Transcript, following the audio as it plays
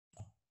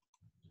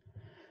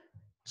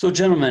So,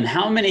 gentlemen,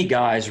 how many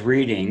guys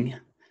reading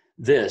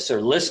this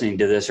or listening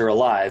to this are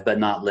alive but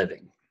not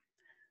living?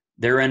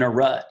 They're in a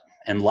rut,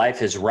 and life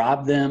has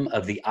robbed them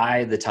of the eye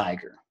of the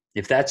tiger.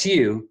 If that's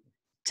you,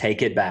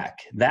 take it back.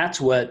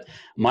 That's what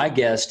my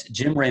guest,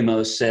 Jim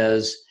Ramos,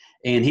 says.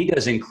 And he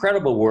does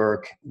incredible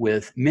work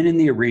with Men in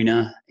the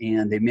Arena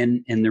and the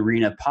Men in the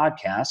Arena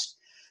podcast.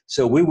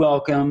 So we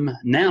welcome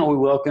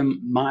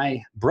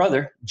my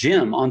brother,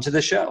 Jim, onto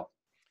the show.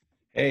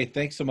 Hey,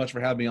 thanks so much for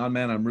having me on,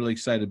 man. I'm really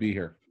excited to be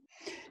here.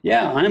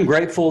 Yeah, I'm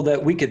grateful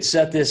that we could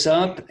set this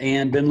up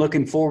and been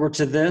looking forward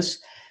to this.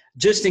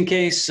 Just in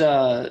case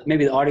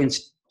maybe the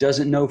audience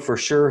doesn't know for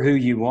sure who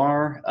you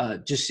are,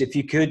 just if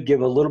you could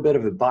give a little bit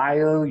of a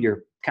bio,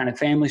 your kind of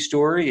family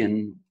story,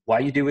 and why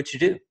you do what you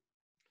do.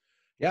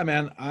 Yeah,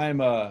 man, I'm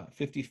a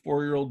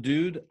 54-year-old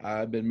dude.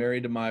 I've been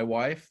married to my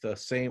wife, the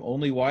same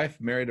only wife,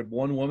 married to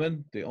one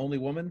woman, the only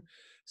woman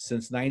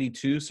since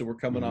 92. So we're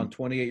coming on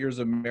 28 years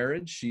of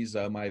marriage. She's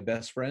my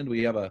best friend.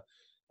 We have a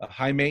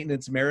high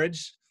maintenance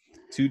marriage,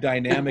 two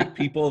dynamic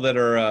people that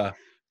are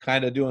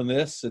kind of doing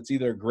this. It's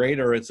either great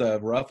or it's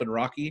rough and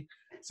rocky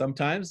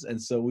sometimes.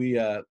 And so we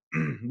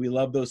we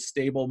love those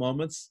stable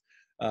moments.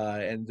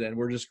 And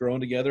we're just growing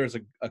together as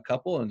a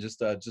couple and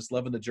just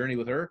loving the journey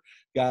with her.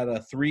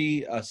 Got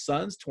three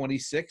sons,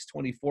 26,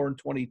 24, and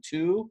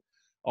 22.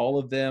 All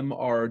of them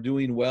are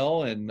doing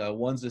well, and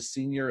one's a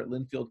senior at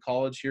Linfield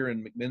College here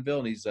in McMinnville,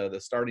 and he's the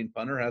starting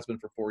punter, has been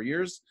for 4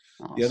 years.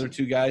 Awesome. The other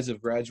two guys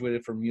have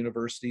graduated from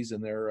universities in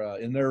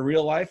their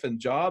real life and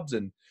jobs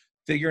and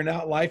figuring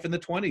out life in the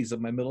 20s.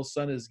 And my middle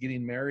son is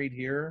getting married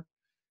here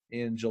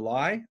in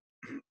July,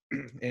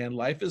 and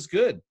life is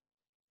good.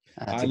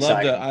 That's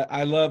exciting.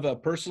 I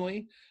love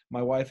personally,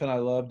 my wife and I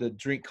love to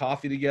drink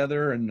coffee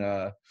together,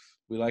 and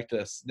we like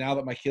to, now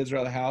that my kids are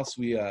out of the house,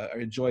 we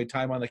enjoy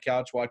time on the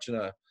couch watching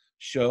a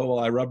show while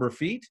I rub her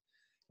feet.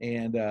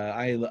 And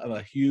I'm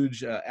a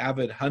huge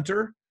avid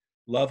hunter,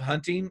 love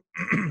hunting,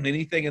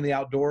 anything in the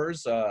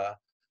outdoors,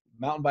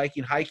 mountain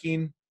biking,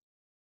 hiking,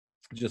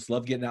 just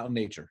love getting out in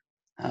nature.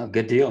 Oh,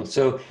 good deal.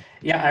 So,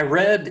 yeah, I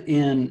read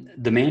in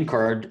the man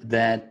card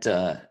that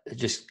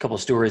just a couple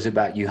of stories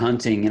about you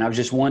hunting, and I was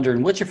just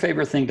wondering, what's your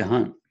favorite thing to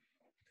hunt?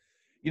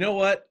 You know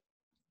what?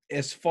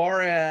 As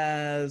far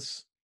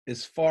as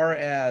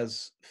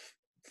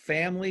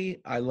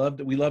family,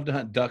 we love to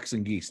hunt ducks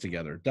and geese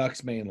together.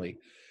 Ducks mainly.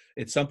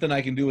 It's something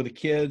I can do with the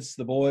kids,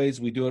 the boys.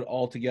 We do it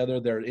all together.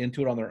 They're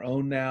into it on their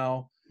own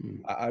now.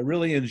 I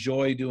really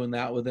enjoy doing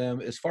that with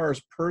them. As far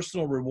as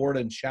personal reward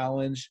and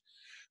challenge,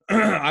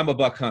 I'm a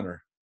buck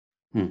hunter.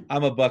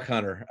 I'm a buck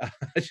hunter.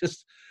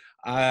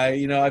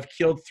 I've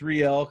killed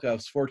 3 elk. I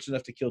was fortunate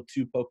enough to kill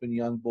 2 Pope and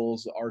Young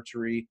bulls,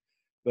 archery,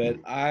 but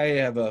I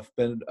have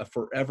been a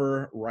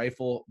forever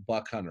rifle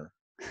buck hunter.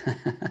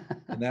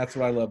 And that's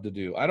what I love to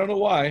do. I don't know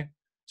why.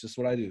 It's just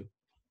what I do.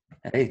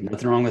 Hey,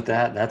 nothing wrong with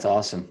that. That's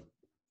awesome.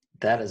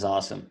 That is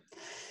awesome.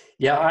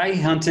 Yeah, I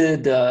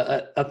hunted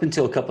up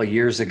until a couple of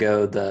years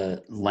ago.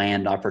 The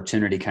land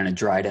opportunity kind of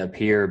dried up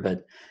here,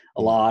 but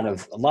a lot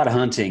of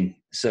hunting.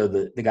 So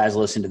the guys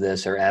listening to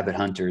this are avid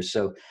hunters.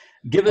 So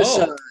give us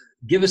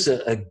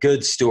a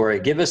good story.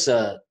 Give us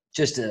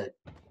just a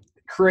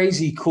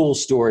crazy cool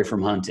story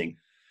from hunting.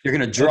 You're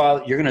gonna draw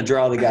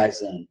the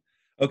guys in.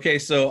 Okay,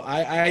 so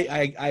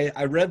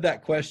I read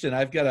that question.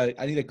 I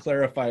need a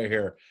clarifier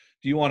here.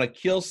 Do you want a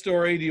kill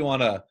story? Do you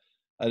want an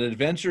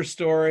adventure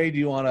story? Do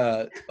you want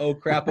a oh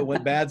crap it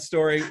went bad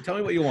story? Tell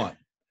me what you want.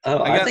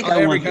 I think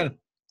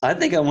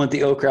I want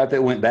the oh crap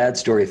it went bad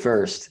story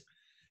first.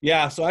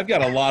 Yeah, so I've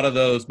got a lot of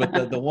those,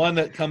 but the one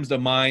that comes to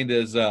mind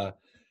is I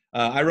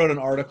wrote an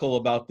article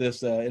about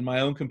this in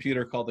my own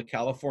computer called the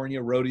California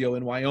Rodeo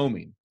in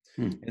Wyoming.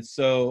 And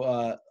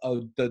so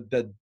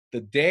the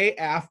day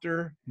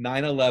after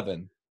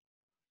 9/11,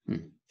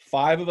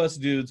 5 of us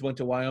dudes went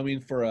to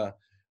Wyoming for a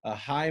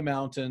high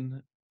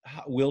mountain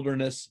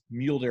wilderness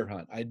mule deer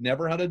hunt. I'd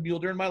never hunted mule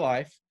deer in my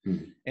life,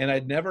 and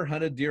I'd never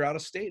hunted deer out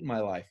of state in my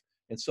life.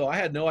 And so I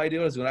had no idea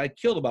what I was doing. I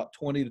killed about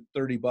 20 to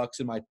 30 bucks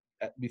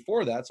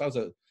before that. So I was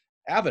an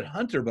avid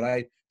hunter, but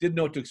I didn't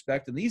know what to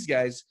expect. And these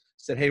guys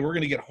said, hey, we're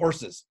going to get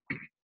horses.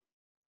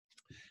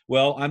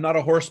 Well, I'm not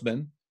a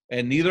horseman,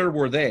 and neither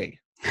were they.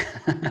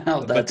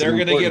 But they're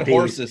going to get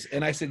horses.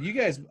 And I said, you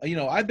guys,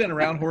 I've been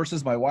around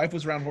horses. My wife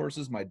was around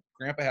horses. My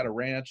grandpa had a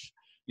ranch.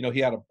 He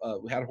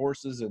had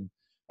horses. And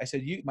I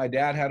said, my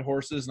dad had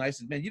horses. And I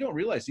said, man, you don't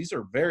realize these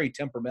are very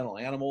temperamental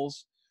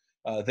animals.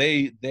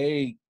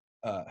 They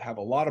have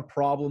a lot of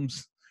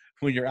problems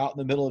when you're out in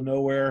the middle of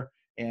nowhere.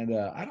 And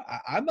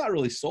I'm not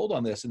really sold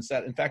on this.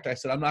 In fact, I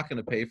said, I'm not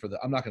going to pay for that.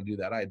 I'm not going to do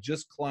that. I had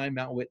just climbed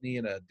Mount Whitney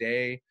in a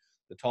day,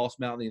 the tallest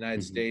mountain in the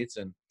United States.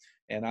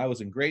 And I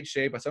was in great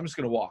shape. I said, I'm just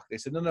going to walk. They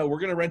said, no, we're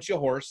going to rent you a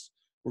horse.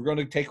 We're going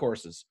to take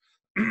horses.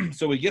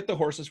 So we get the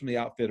horses from the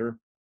outfitter.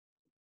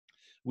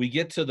 We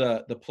get to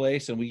the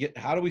place, and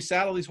how do we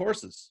saddle these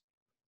horses?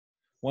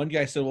 One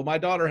guy said, well, my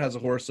daughter has a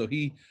horse. So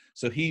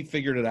he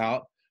figured it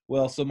out.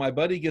 Well, so my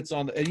buddy gets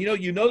on and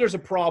there's a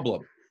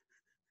problem.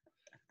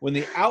 When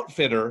the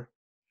outfitter,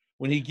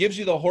 when he gives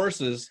you the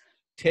horses,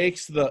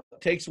 takes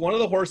one of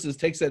the horses,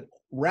 takes a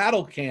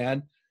rattle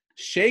can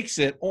shakes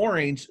it,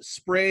 orange,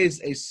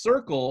 sprays a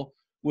circle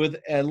with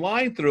a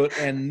line through it,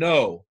 and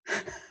no.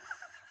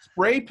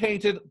 Spray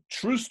painted,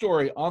 true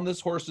story, on this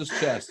horse's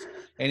chest.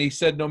 And he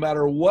said, no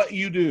matter what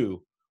you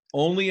do,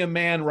 only a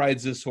man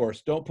rides this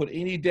horse. Don't put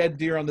any dead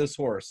deer on this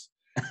horse.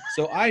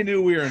 So I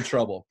knew we were in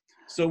trouble.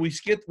 So we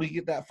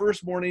get that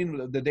first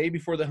morning, the day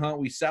before the hunt,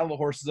 we saddle the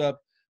horses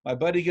up. My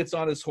buddy gets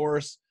on his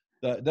horse.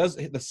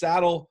 The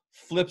saddle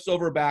flips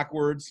over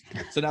backwards.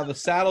 So now the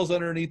saddle's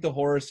underneath the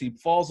horse. He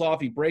falls off.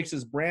 He breaks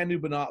his brand new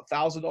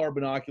 $1,000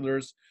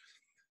 binoculars.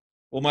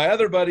 Well, my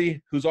other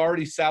buddy, who's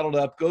already saddled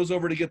up, goes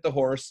over to get the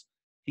horse.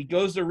 He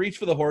goes to reach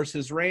for the horse.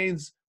 His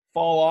reins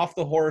fall off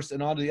the horse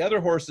and onto the other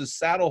horse's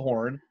saddle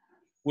horn,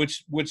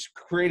 which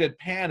created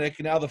panic.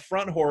 Now the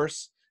front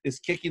horse is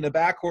kicking the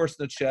back horse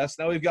in the chest.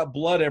 Now we've got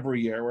blood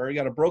everywhere. We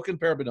got a broken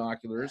pair of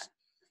binoculars.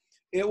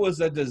 It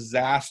was a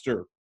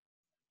disaster.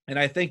 And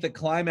I think the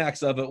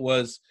climax of it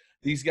was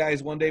these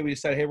guys, one day we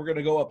decided, hey, we're going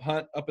to go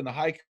hunt up in the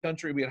high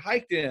country. We had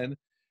hiked in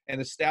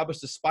and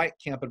established a spike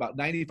camp at about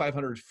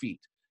 9,500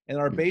 feet. And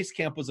our base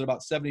camp was at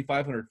about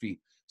 7,500 feet.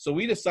 So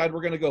we decided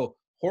we're going to go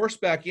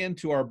horseback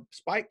into our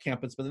spike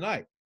camp and spend the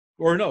night.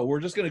 Or no, we're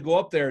just going to go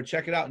up there and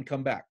check it out and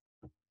come back.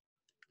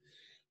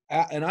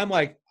 And I'm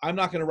like, I'm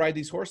not going to ride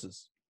these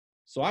horses.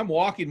 So I'm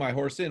walking my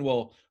horse in.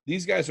 Well,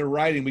 these guys are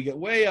riding. We get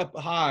way up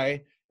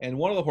high, and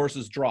one of the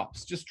horses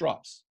just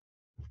drops.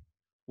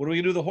 What do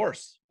we do to the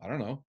horse? I don't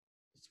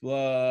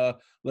know.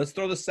 Let's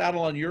throw the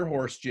saddle on your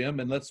horse, Jim,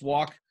 and let's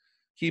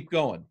keep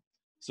going.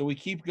 So we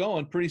keep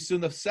going. Pretty soon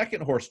the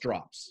second horse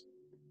drops.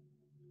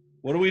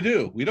 What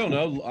do? We don't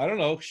know. I don't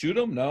know. Shoot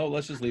him? No,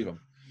 let's just leave him.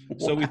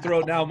 So we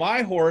throw. Now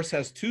my horse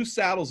has 2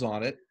 saddles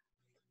on it.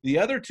 The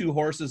other 2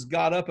 horses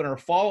got up and are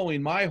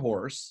following my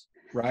horse,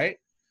 right?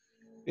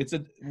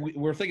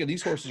 We're thinking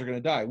these horses are going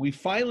to die. We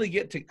finally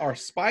get to our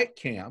spike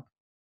camp,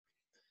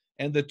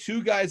 and the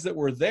 2 guys that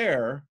were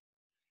there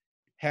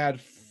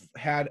had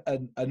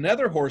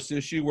another horse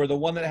issue where the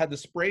one that had the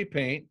spray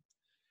paint,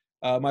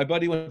 my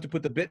buddy went to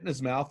put the bit in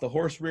his mouth. The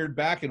horse reared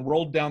back and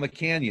rolled down the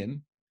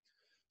canyon.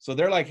 So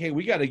they're like, hey,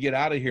 we got to get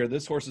out of here.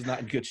 This horse is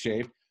not in good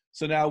shape.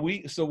 So now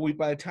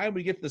by the time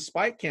we get to the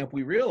spike camp,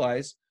 we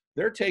realize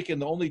they're taking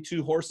the only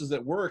 2 horses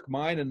that work,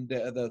 mine and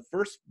the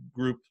first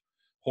group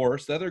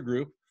horse, the other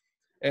group.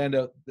 And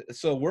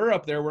so we're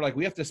up there. We're like,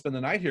 we have to spend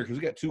the night here because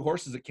we got 3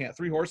 horses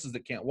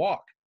that can't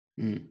walk.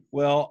 Mm.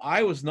 Well,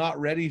 I was not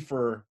ready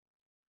for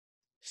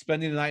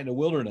spending the night in the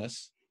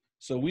wilderness.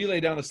 So we lay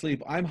down to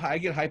sleep. I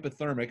get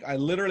hypothermic. I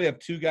literally have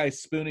 2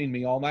 guys spooning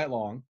me all night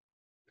long.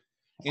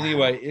 Wow.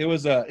 Anyway, it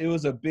was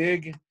a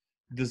big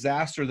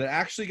disaster that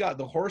actually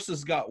the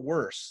horses got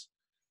worse.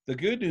 The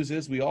good news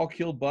is we all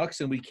killed bucks,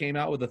 and we came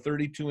out with a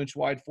 32-inch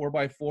wide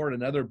 4x4 and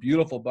another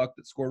beautiful buck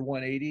that scored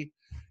 180.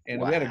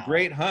 And wow. We had a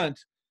great hunt.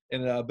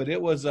 And but it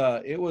was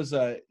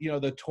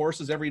the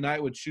horses every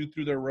night would shoot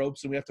through their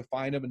ropes, and we have to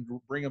find them and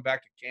bring them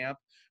back to camp.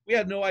 We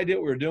had no idea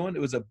what we were doing.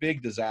 It was a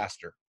big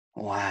disaster.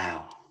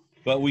 Wow.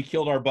 But we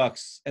killed our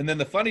bucks. And then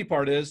the funny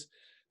part is,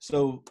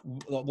 so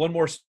one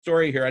more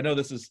story here. I know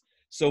this is,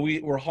 so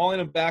we're hauling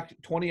them back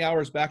 20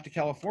 hours back to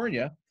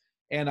California.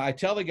 And I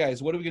tell the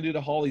guys, what are we going to do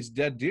to haul these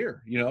dead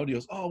deer? You know, he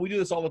goes, oh, we do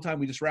this all the time.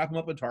 We just wrap them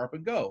up in tarp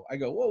and go. I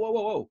go,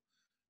 whoa.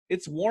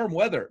 It's warm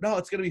weather. No,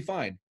 it's going to be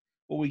fine.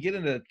 Well, we get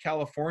into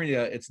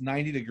California, it's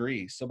 90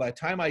 degrees. So by the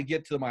time I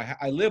get to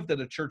I lived at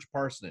a church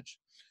parsonage.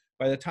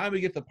 By the time we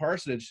get to the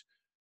parsonage,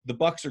 the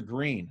bucks are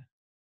green.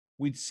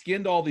 We'd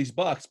skinned all these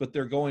bucks, but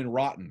they're going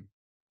rotten.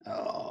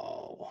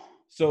 Oh.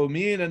 So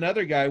me and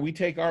another guy, we're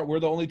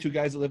the only 2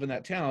 guys that live in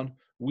that town.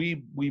 We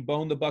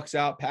bone the bucks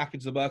out,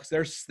 package the bucks.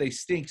 They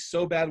stink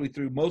so bad we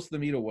threw most of the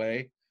meat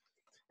away,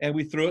 and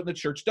we threw it in the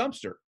church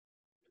dumpster,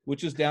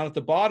 which is down at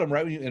the bottom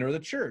right when you enter the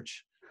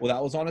church. Well,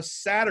 that was on a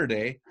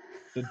Saturday.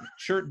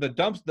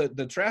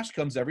 The trash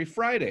comes every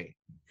Friday.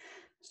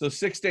 So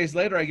 6 days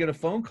later, I get a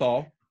phone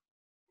call.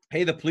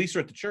 Hey, the police are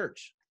at the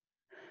church.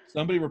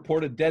 Somebody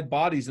reported dead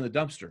bodies in the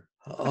dumpster.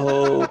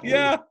 Oh,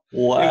 yeah.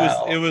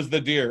 Wow. It was the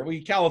deer.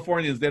 We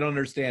Californians, they don't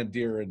understand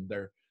deer and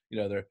they're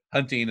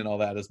hunting and all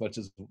that as much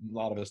as a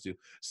lot of us do.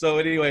 So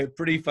anyway,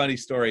 pretty funny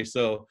story.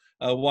 So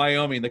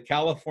Wyoming, the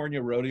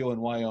California rodeo in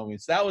Wyoming.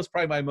 So that was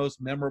probably my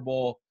most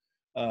memorable,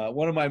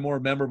 one of my more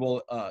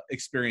memorable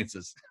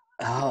experiences.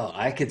 Oh,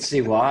 I could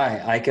see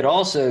why. I could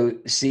also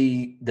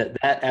see that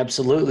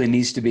absolutely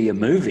needs to be a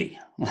movie.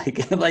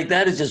 Like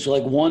that is just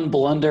like one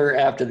blunder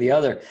after the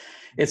other.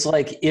 It's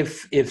like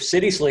if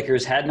City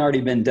Slickers hadn't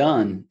already been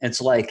done, it's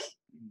like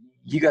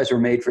you guys were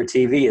made for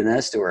TV in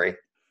that story.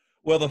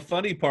 Well, the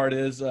funny part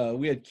is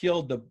we had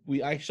killed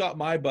I shot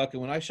my buck,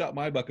 and when I shot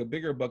my buck, a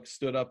bigger buck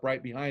stood up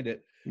right behind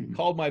it. Mm-hmm.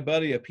 Called my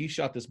buddy up. He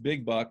shot this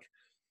big buck.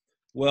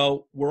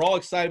 Well, we're all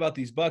excited about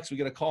these bucks. We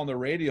get a call on the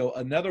radio.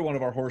 Another one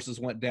of our horses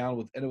went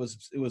down and it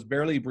was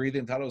barely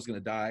breathing. Thought it was going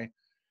to die.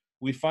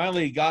 We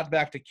finally got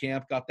back to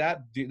camp. Got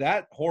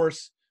that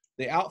horse.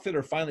 The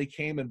outfitter finally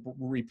came and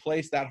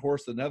replaced that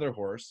horse with another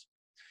horse.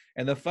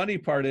 And the funny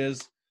part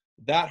is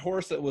that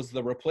horse that was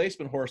the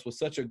replacement horse was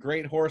such a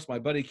great horse. My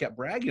buddy kept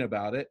bragging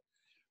about it.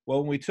 Well,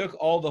 when we took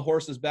all the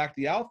horses back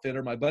to the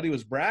outfitter, my buddy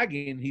was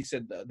bragging. He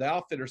said, the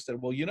outfitter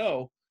said, well, you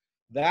know,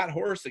 that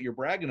horse that you're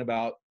bragging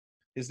about,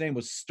 his name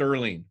was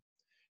Sterling.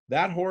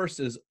 That horse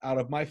is, out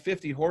of my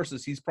 50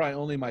 horses, he's probably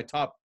only my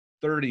top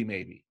 30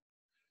 maybe.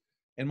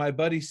 And my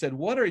buddy said,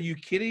 what, are you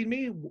kidding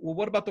me? Well,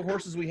 what about the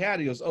horses we had?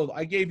 He goes, oh,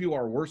 I gave you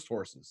our worst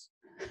horses.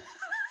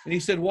 And he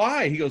said,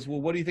 why? He goes,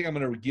 well, what do you think I'm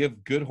going to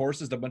give good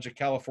horses to a bunch of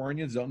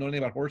Californians who don't know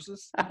anything about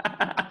horses?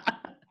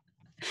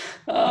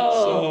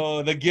 Oh,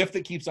 so the gift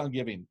that keeps on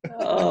giving.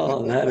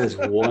 Oh, that is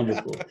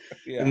wonderful.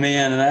 Yeah.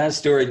 Man, that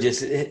story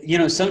just, you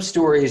know, some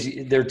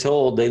stories they're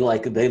told they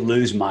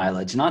lose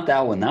mileage. Not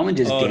that one. That one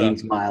just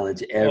gains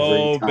mileage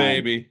every time.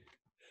 Baby.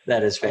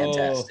 That is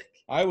fantastic.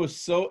 I was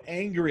so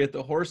angry at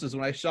the horses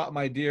when I shot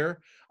my deer.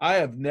 I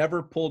have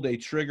never pulled a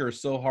trigger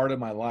so hard in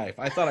my life.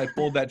 I thought I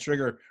pulled that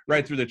trigger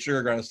right through the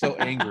trigger guard. I was so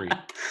angry.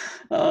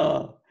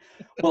 Oh,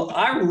 well,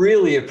 I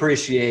really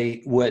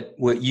appreciate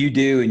what you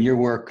do and your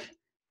work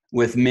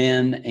with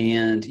men,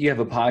 and you have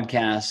a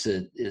podcast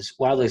that is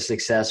wildly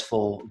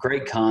successful,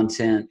 great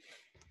content,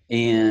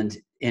 and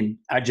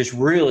I just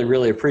really,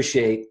 really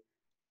appreciate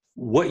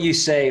what you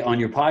say on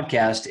your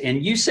podcast.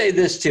 And you say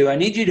this too. I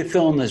need you to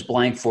fill in this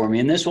blank for me,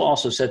 and this will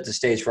also set the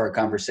stage for our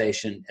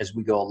conversation as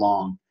we go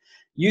along.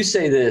 You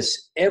say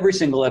this every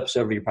single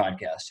episode of your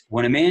podcast: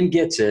 when a man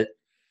gets it,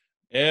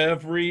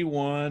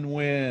 everyone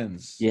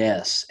wins.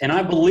 Yes, and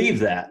I believe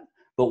that.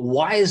 But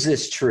why is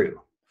this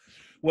true?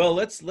 Well,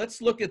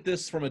 let's look at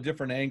this from a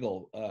different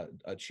angle,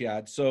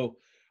 Chad. So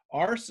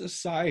our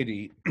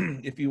society,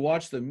 if you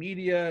watch the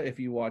media, if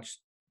you watch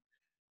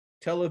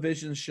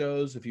television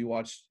shows, if you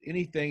watch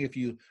anything, if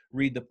you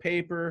read the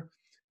paper,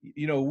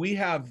 you know, we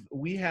have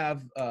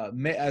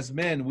as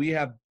men, we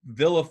have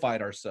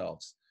vilified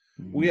ourselves.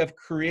 Mm-hmm. We have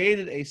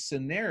created a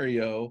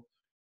scenario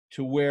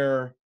to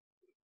where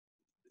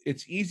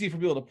it's easy for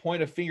people to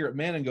point a finger at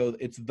men and go,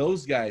 it's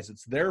those guys,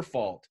 it's their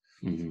fault.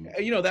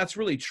 Mm-hmm. You know, that's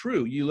really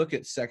true. You look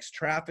at sex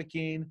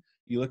trafficking,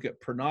 you look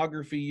at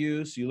pornography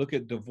use, you look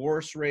at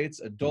divorce rates,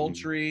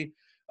 adultery,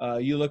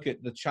 you look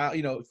at the child,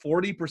 you know,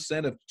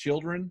 40% of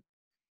children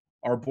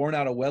are born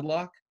out of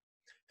wedlock.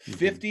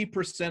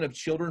 50% of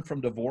children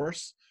from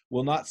divorce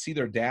will not see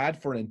their dad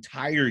for an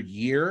entire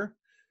year.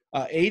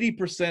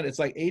 80%, it's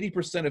like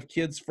 80% of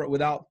kids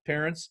without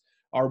parents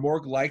are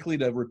more likely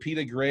to repeat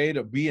a grade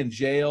or be in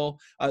jail.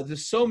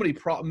 There's so many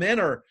men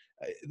are,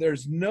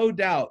 there's no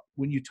doubt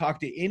when you talk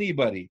to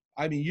anybody,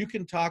 I mean, you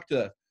can talk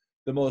to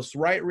the most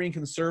right-wing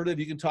conservative,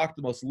 you can talk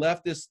to the most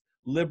leftist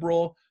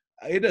liberal.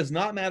 It does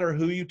not matter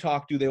who you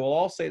talk to, they will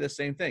all say the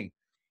same thing.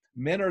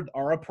 Men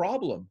are a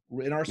problem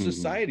in our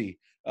society.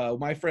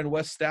 My friend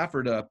Wes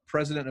Stafford,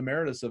 President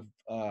Emeritus of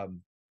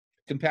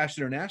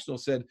Compassion International,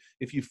 said,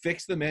 if you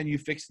fix the men, you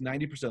fix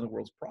 90% of the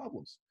world's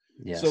problems.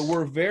 Yes. So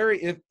we're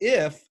very,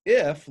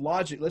 if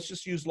logic, let's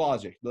just use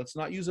logic. Let's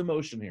not use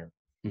emotion here.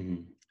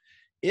 Mm-hmm.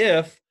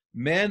 If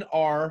men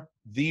are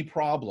the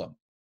problem,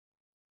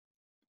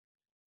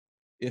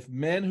 if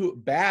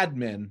bad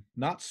men,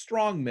 not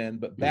strong men,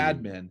 but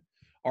bad men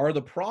are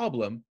the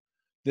problem,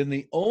 then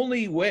the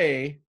only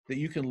way that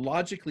you can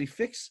logically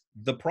fix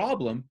the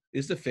problem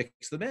is to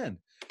fix the men.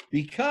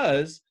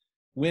 Because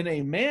when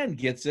a man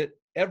gets it,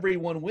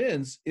 everyone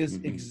wins is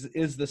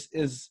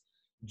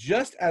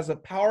just as a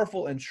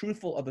powerful and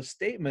truthful of a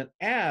statement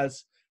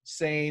as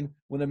saying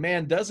when a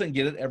man doesn't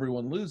get it,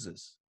 everyone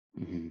loses.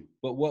 Mm-hmm.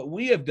 But what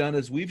we have done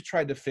is we've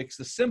tried to fix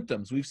the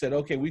symptoms. We've said,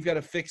 okay, we've got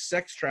to fix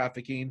sex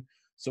trafficking,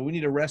 so we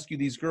need to rescue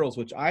these girls,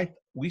 which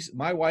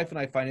my wife and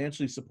I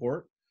financially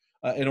support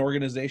an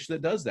organization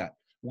that does that.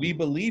 We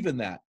believe in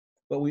that,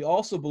 but we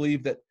also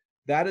believe that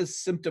that is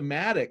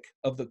symptomatic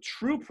of the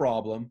true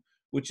problem,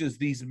 which is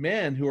these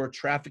men who are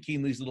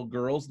trafficking these little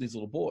girls, these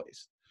little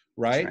boys,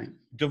 right?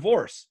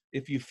 Divorce.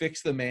 If you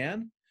fix the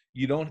man,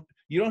 you don't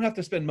have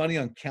to spend money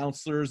on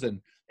counselors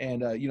and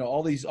you know,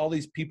 all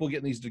these people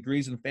getting these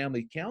degrees in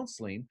family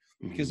counseling,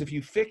 because if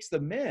you fix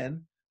the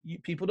men,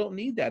 people don't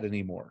need that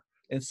anymore.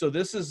 And so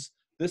this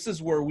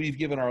is where we've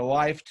given our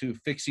life to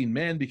fixing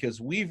men,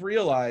 because we've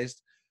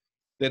realized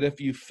that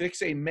if you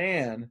fix a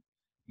man,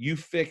 you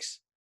fix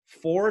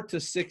 4 to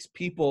 6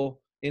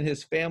 people in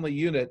his family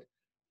unit,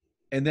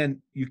 and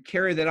then you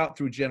carry that out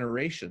through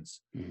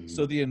generations. Mm-hmm.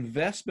 So the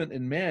investment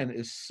in men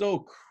is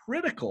so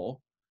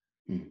critical,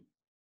 and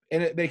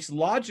it makes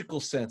logical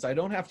sense. If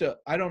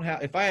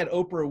I had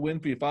Oprah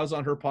Winfrey, if I was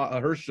on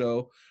her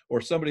show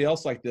or somebody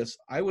else like this,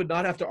 I would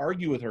not have to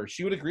argue with her.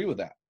 She would agree with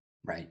that.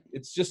 Right.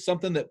 It's just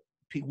something that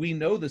we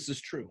know this is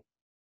true.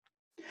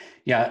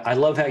 Yeah, I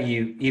love how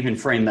you even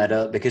frame that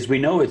up, because we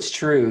know it's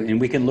true, and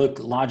we can look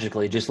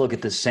logically, just look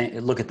at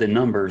the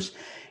numbers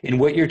and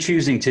what you're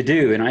choosing to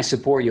do. And I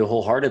support you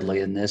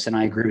wholeheartedly in this, and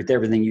I agree with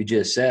everything you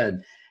just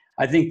said.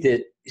 I think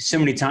that so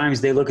many times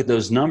they look at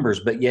those numbers,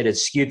 but yet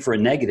it's skewed for a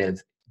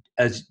negative,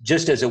 as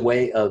a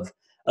way of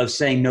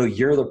saying, no,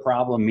 you're the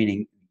problem,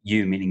 meaning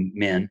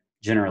men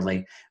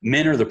generally.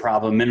 Men are the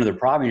problem. Men are the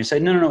problem. And you say,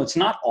 no, it's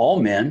not all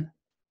men.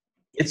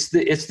 It's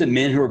the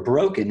men who are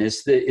broken.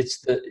 It's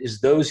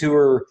those who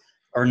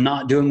are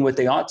not doing what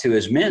they ought to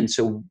as men.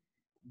 So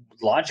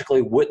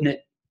logically, wouldn't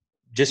it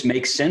just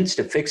makes sense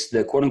to fix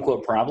the quote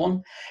unquote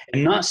problem,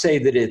 and not say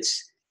that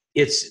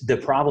it's the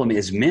problem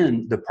is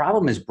men. The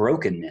problem is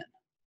broken men.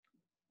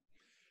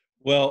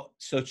 Well,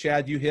 so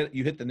Chad, you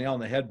hit the nail on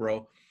the head,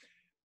 bro.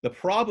 The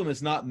problem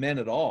is not men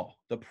at all.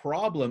 The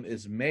problem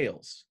is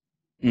males.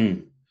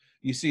 Mm.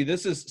 You see,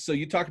 so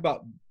you talk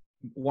about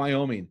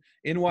Wyoming.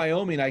 In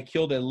Wyoming, I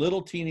killed a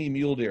little teeny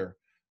mule deer.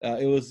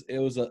 It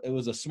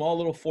was a small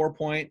little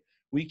 4-point.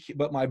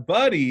 But my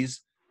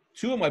buddies,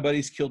 2 of my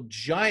buddies killed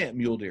giant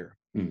mule deer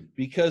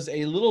because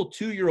a little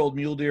 2-year-old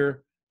mule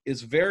deer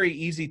is very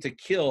easy to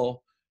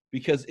kill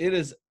because it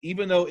is,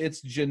 even though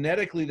it's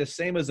genetically the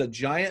same as a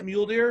giant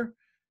mule deer,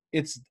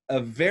 it's a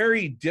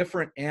very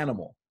different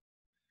animal.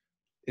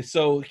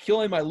 So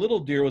killing my little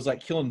deer was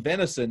like killing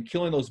venison.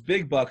 Killing those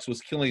big bucks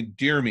was killing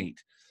deer meat.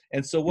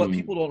 And so what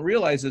people don't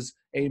realize is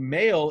a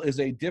male is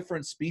a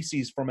different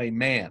species from a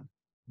man.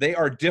 They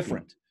are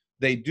different.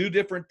 They do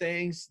different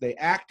things. They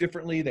act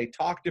differently. They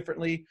talk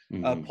differently.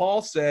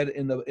 Paul said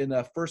in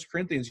the 1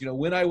 Corinthians,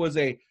 when I was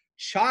a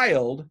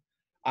child,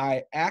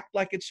 I act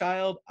like a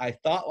child, I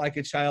thought like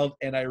a child,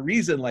 and I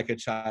reasoned like a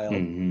child.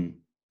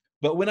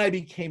 But when I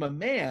became a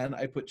man,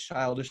 I put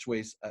childish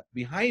ways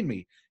behind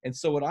me. And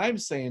so what I'm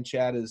saying,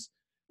 Chad, is,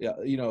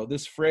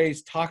 this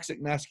phrase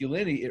toxic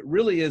masculinity, it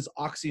really is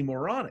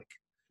oxymoronic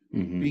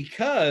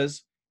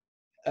because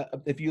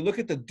if you look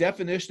at the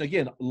definition,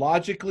 again,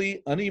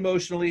 logically,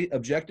 unemotionally,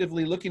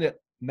 objectively looking at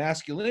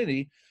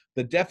masculinity,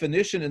 the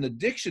definition in the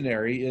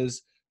dictionary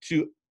is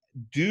to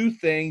do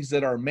things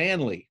that are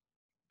manly.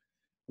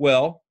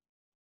 Well,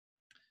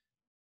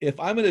 if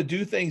I'm going to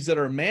do things that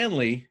are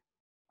manly,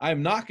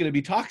 I'm not going to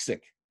be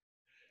toxic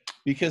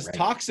because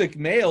toxic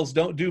males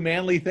don't do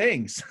manly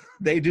things.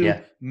 They do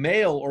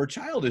male or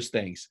childish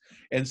things.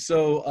 And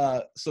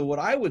so what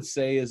I would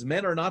say is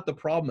men are not the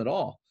problem at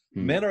all.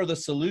 Men are the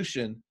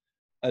solution.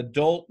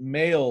 Adult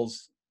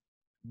males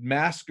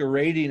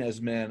masquerading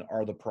as men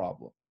are the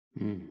problem.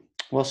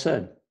 Well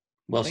said.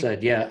 Well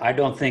said. Yeah, I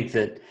don't think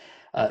that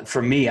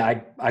for me,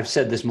 I've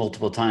said this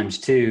multiple times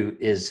too,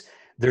 is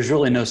there's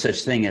really no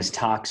such thing as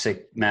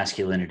toxic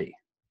masculinity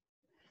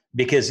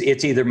because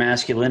it's either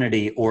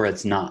masculinity or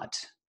it's not.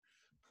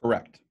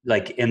 Correct.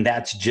 And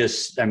that's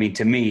just,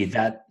 to me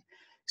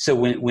so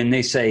when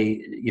they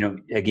say,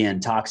 again,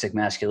 toxic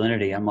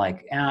masculinity, I'm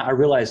like, I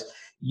realize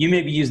you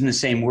may be using the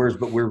same words,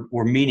 but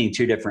we're meaning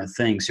 2 different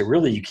things. So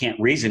really you can't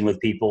reason with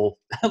people.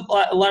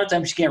 A lot of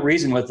times you can't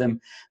reason with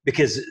them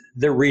because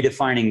they're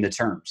redefining the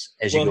terms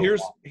as you go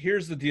along.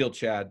 Here's the deal,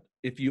 Chad.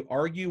 If you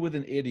argue with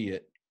an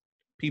idiot,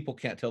 people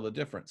can't tell the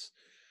difference.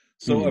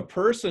 So a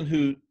person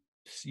who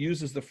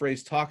uses the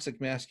phrase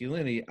toxic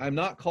masculinity, I'm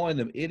not calling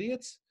them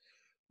idiots,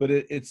 but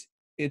it's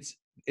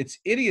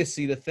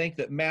idiocy to think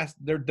that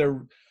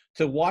they're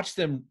to watch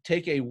them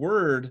take a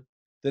word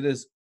that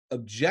is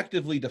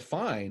objectively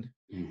defined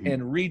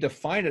and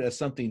redefine it as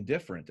something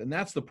different. And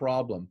that's the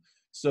problem.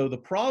 So the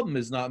problem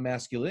is not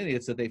masculinity.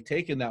 It's that they've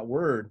taken that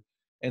word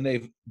and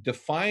they've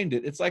defined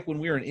it. It's like when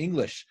we were in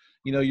English,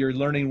 you're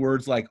learning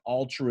words like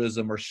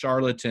altruism or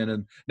charlatan,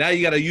 and now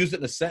you got to use it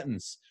in a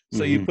sentence.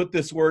 So you put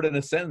this word in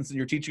a sentence and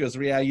your teacher goes,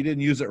 yeah, you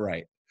didn't use it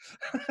right.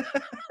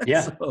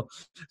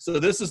 So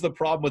this is the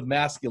problem with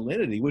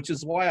masculinity, which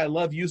is why I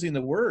love using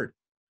the word,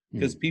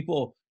 because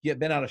people get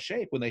bent out of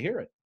shape when they hear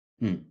it.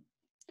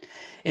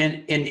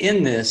 And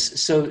in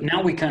this, so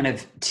now we kind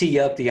of tee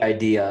up the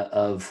idea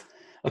of,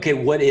 okay,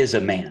 what is a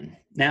man?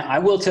 Now, I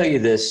will tell you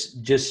this,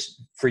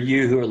 just for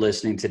you who are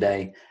listening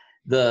today,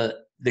 the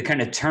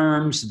kind of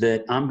terms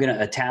that I'm going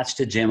to attach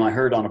to Jim, I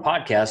heard on a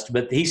podcast,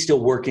 but he's still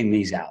working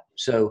these out.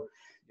 So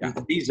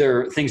these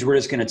are things we're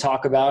just going to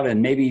talk about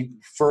and maybe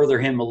further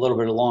him a little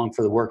bit along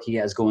for the work he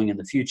has going in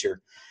the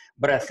future.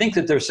 But I think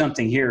that there's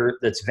something here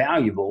that's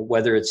valuable,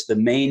 whether it's the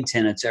main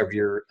tenets of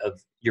your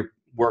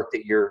work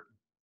that you're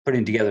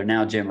putting together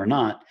now, Jim, or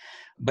not.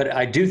 But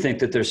I do think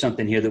that there's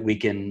something here that we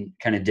can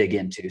kind of dig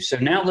into. So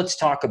now let's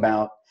talk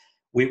about,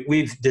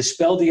 we've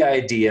dispelled the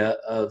idea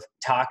of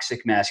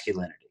toxic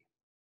masculinity.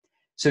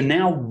 So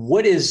now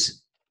what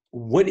is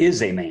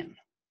a man?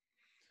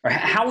 Or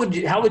how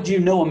would you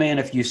know a man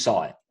if you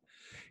saw it?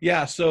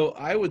 Yeah, so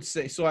I would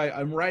say,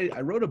 I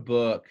wrote a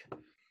book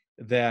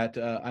that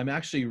I'm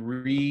actually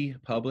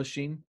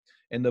republishing,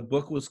 and the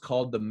book was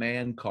called The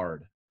Man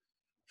Card: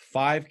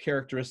 5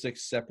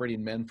 Characteristics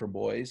Separating Men from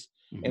Boys.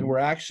 And we're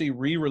actually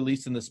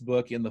re-releasing this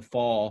book in the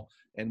fall,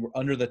 and we're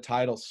under the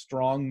title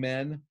Strong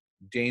Men,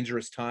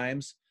 Dangerous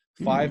Times,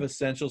 5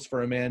 Essentials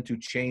for a Man to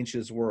Change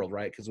His World,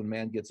 right? Because when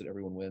man gets it,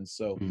 everyone wins.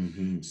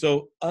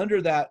 So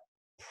under that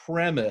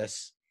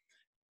premise,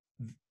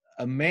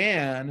 a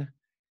man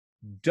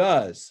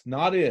does,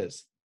 not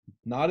is,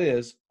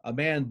 a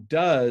man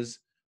does,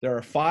 there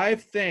are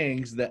 5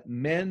 things that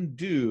men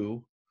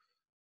do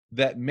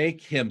that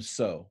make him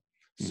so.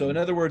 So in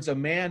other words, a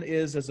man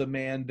is as a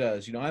man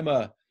does.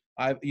 You're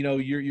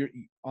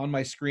on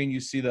my screen,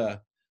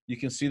 you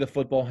can see the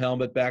football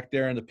helmet back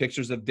there and the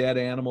pictures of dead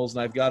animals.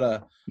 And I've got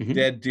a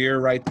dead deer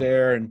right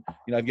there. And,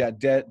 I've got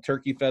dead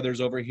turkey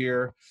feathers over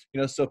here.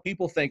 So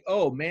people think,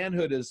 oh,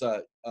 manhood is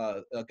a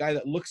guy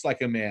that looks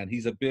like a man.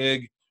 He's a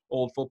big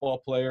old football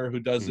player who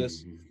does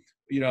this.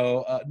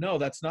 No,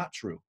 that's not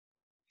true.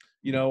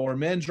 Or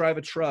men drive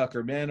a truck,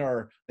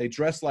 or they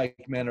dress like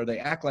men, or they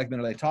act like men,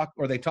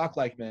 or they talk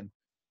like men.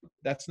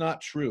 That's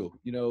not true.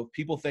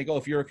 People think, oh,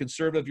 if you're a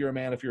conservative, you're a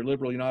man. If you're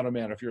liberal, you're not a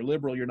man. If you're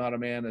liberal, you're not a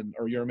man,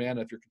 or you're a man.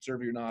 If you're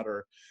conservative, you're not.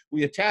 Or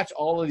we attach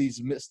all of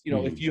these,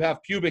 if you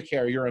have pubic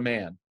hair, you're a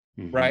man,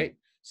 right?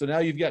 So now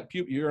you've got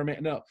you're a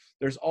man. No,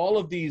 there's all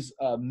of these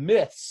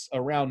myths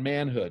around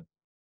manhood.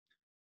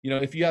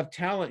 If you have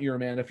talent, you're a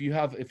man. If you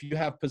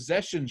have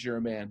possessions, you're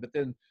a man. But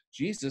then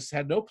Jesus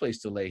had no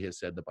place to lay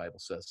his head, the Bible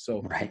says.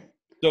 So, right.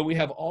 So we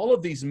have all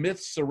of these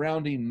myths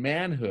surrounding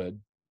manhood.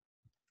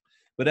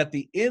 But at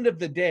the end of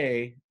the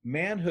day,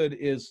 manhood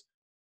is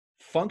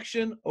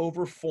function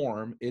over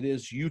form. It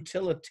is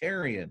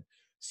utilitarian.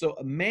 So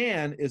a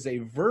man is a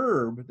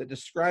verb that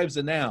describes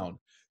a noun.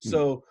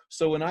 So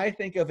when I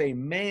think of a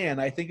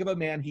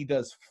man, he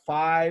does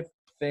 5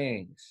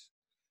 things.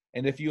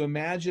 And if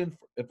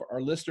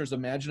our listeners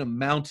imagine a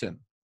mountain.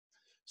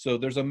 So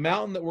there's a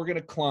mountain that we're going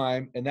to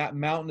climb, and that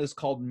mountain is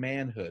called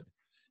manhood.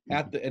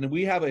 And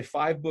we have a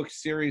 5-book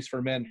series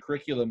for men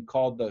curriculum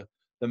called the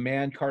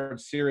Man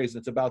Card series.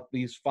 It's about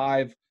these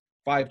five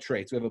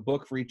traits. We have a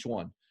book for each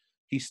one.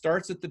 He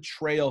starts at the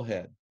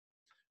trailhead.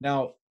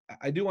 Now,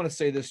 I do want to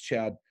say this,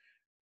 Chad.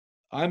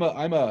 I'm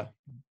a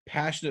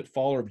passionate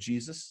follower of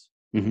Jesus.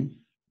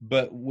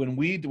 But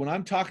when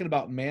I'm talking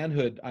about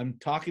manhood, I'm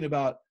talking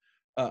about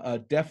a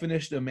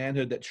definition of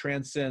manhood that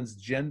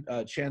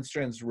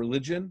transcends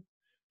religion,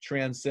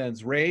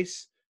 transcends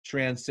race,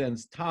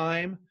 transcends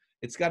time.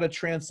 It's got to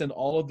transcend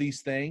all of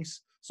these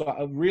things. So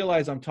I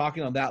realize I'm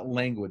talking on that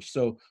language.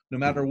 So no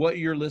matter what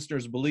your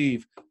listeners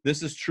believe,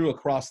 this is true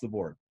across the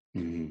board.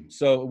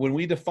 So when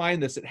we define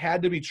this, it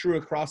had to be true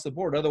across the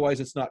board. Otherwise,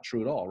 it's not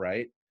true at all,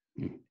 right?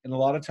 And a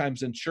lot of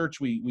times in church,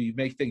 we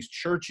make things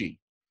churchy,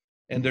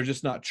 and they're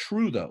just not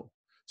true, though.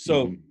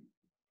 So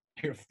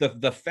here,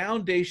 the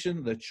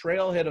foundation, the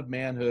trailhead of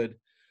manhood,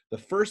 the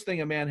first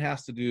thing a man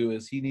has to do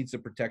is he needs to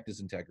protect his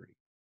integrity.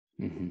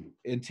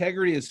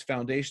 Integrity is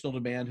foundational to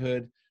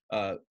manhood.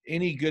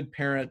 Any good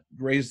parent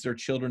raises their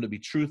children to be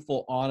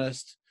truthful,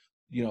 honest,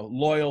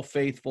 loyal,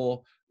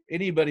 faithful.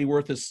 Anybody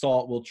worth his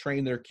salt will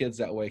train their kids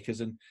that way.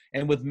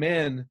 And with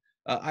men,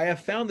 I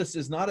have found this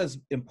is not as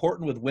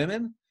important with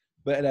women,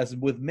 but as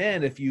with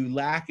men, if you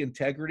lack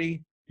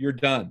integrity, you're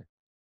done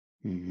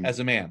as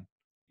a man.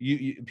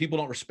 People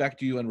don't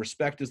respect you, and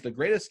respect is the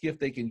greatest gift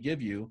they can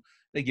give you.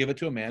 They give it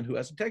to a man who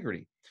has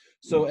integrity.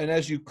 So, and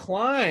as you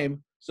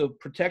climb, so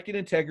protecting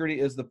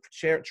integrity is the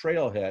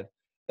trailhead.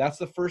 That's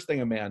the first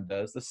thing a man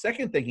does. The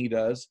second thing he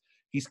does,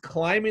 he's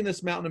climbing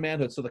this mountain of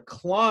manhood. So the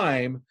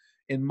climb,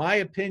 in my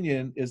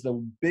opinion, is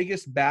the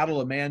biggest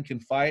battle a man can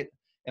fight.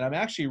 And I'm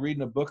actually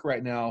reading a book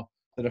right now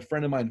that a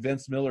friend of mine,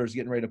 Vince Miller, is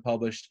getting ready to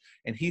publish.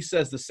 And he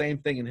says the same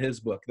thing in his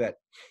book, that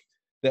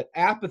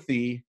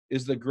apathy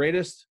is the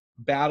greatest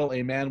battle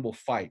a man will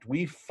fight.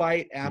 We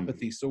fight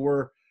apathy.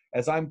 So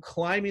as I'm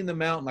climbing the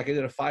mountain, like I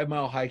did a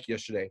 5-mile hike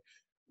yesterday,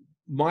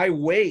 my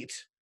weight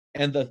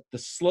and the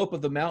slope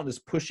of the mountain is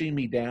pushing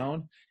me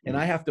down, and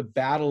I have to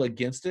battle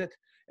against it.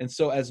 And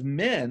so as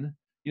men,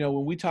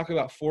 when we talk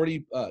about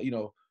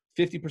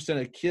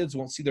 50% of kids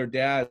won't see their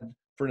dad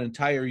for an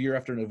entire year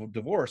after a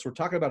divorce, we're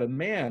talking about a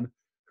man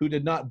who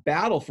did not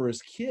battle for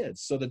his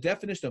kids. So the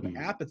definition of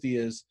apathy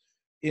is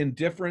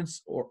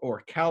indifference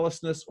or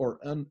callousness or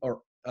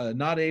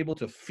not able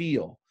to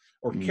feel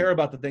or care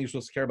about the things you're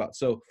supposed to care about.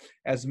 So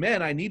as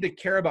men, I need to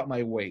care about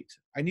my weight.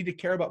 I need to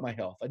care about my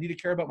health. I need to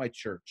care about my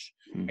church.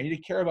 I need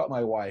to care about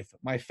my wife,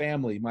 my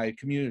family, my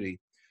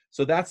community.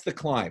 So that's the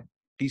climb.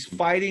 He's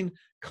fighting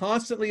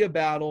constantly a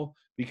battle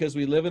because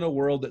we live in a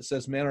world that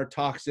says men are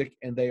toxic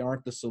and they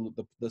aren't the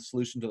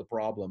solution to the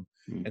problem.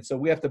 And so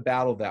we have to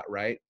battle that,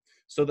 right?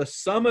 So the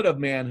summit of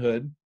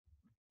manhood,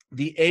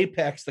 the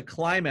apex, the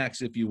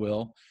climax, if you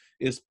will,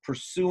 is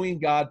pursuing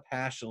God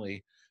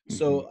passionately.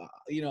 So,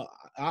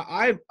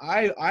 I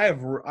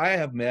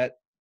have met,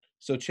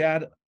 so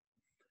Chad,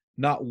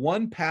 not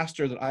one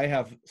pastor that I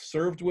have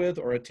served with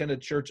or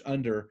attended church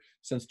under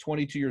since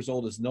 22 years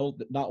old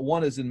not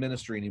one is in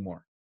ministry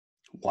anymore.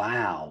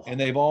 Wow. And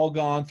they've all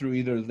gone through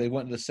either they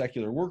went into the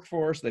secular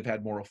workforce, they've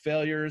had moral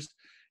failures.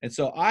 And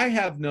so I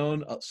have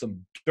known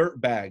some dirt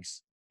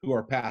bags who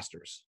are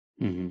pastors.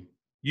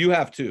 You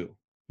have too.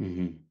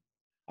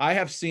 I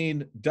have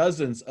seen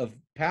dozens of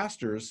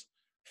pastors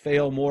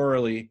fail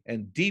morally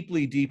and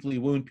deeply, deeply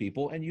wound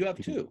people, and you have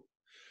too.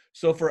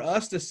 So for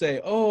us to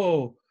say,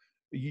 oh,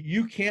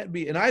 you can't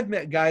be, and I've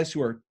met guys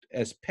who are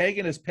as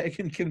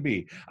pagan can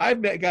be. I've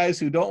met guys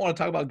who don't want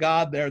to talk about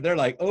God. They're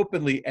like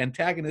openly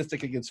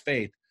antagonistic against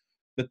faith,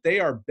 but they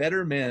are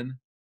better men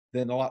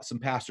than some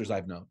pastors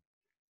I've known.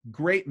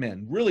 Great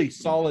men, really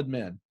solid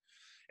men.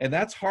 And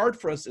that's hard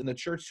for us in the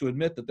church to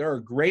admit that there are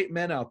great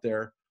men out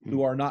there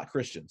who are not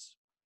Christians.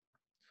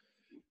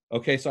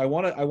 Okay, so I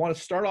want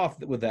to start off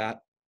with that,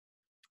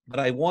 but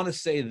I want to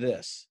say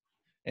this,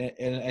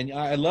 and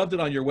I loved it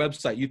on your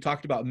website. You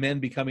talked about men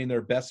becoming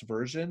their best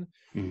version.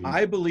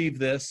 I believe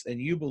this, and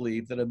you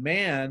believe that a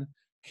man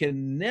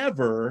can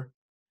never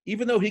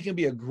even though he can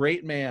be a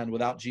great man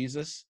without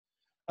Jesus,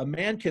 a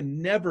man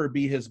can never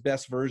be his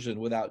best version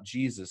without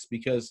Jesus,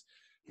 because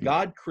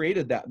God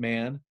created that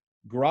man.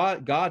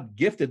 God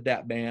gifted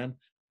that man.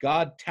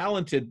 God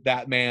talented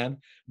that man.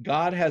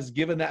 God has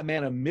given that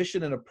man a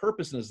mission and a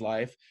purpose in his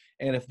life.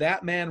 And if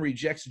that man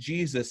rejects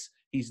Jesus,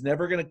 he's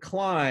never going to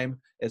climb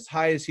as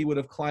high as he would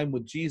have climbed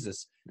with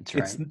Jesus. That's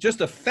right. It's just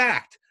a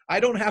fact.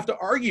 I don't have to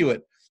argue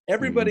it.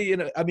 Everybody,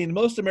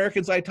 most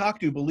Americans I talk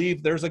to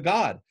believe there's a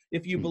God.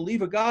 If you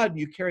believe a God and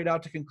you carry it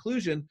out to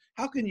conclusion,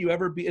 how can you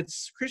ever be?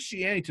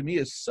 Christianity to me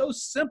is so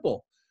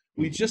simple.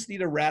 We just need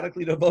to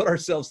radically devote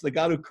ourselves to the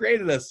God who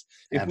created us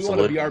if we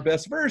want to be our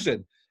best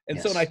version. And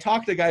so when I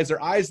talk to guys,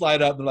 their eyes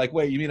light up. They're like,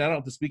 wait, you mean I don't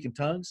have to speak in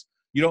tongues?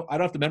 I don't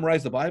have to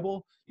memorize the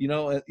Bible? I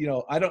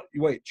don't,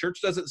 wait,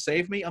 church doesn't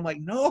save me? I'm like,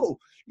 no,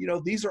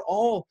 these are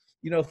all,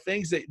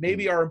 things that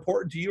maybe are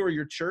important to you or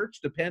your church,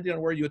 depending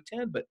on where you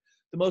attend. But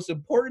the most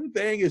important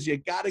thing is you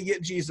got to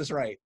get Jesus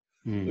right.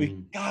 We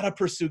got to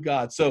pursue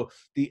God. So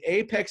the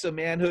apex of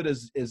manhood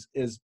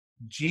is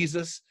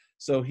Jesus.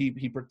 So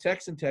he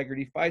protects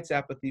integrity, fights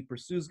apathy,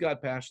 pursues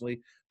God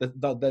passionately.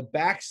 The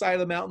backside of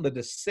the mountain, the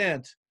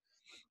descent,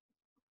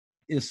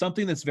 is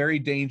something that's very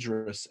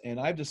dangerous. And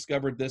I've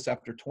discovered this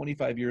after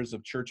 25 years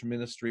of church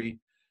ministry,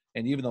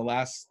 and even the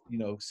last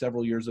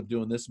several years of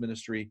doing this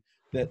ministry,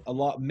 that a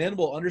lot men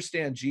will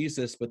understand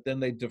Jesus, but then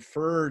they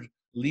deferred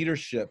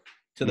leadership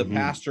to the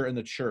pastor and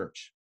the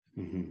church.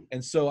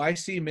 And so I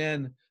see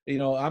men,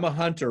 I'm a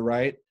hunter,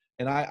 right?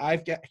 And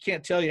I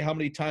can't tell you how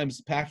many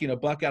times packing a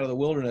buck out of the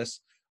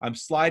wilderness, I'm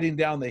sliding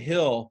down the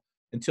hill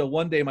until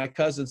one day my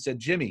cousin said,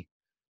 Jimmy,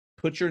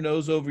 put your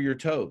nose over your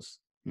toes.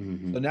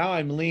 So now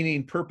I'm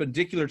leaning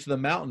perpendicular to the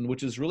mountain,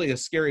 which is really a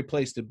scary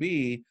place to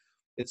be.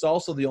 It's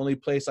also the only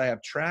place I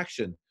have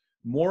traction.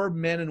 More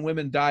men and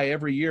women die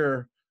every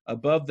year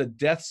above the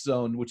death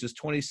zone, which is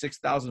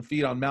 26,000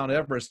 feet on Mount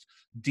Everest,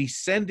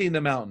 descending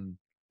the mountain,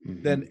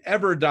 than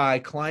ever die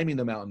climbing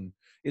the mountain.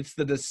 It's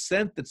the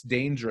descent that's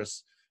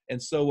dangerous.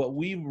 And so what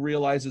we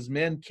realize is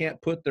men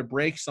can't put their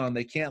brakes on.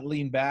 They can't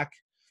lean back.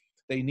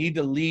 They need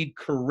to lead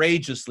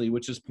courageously,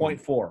 which is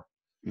point 4.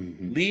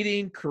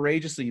 Leading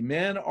courageously.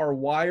 Men are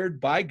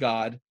wired by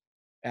God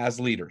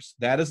as leaders.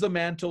 That is the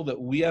mantle that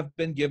we have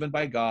been given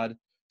by God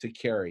to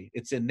carry.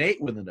 It's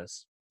innate within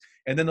us.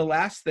 And then the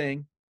last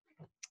thing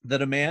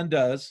that a man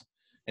does,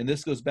 and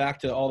this goes back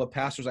to all the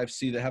pastors I've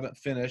seen that haven't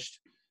finished,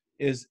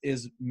 is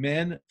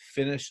men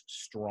finish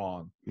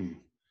strong.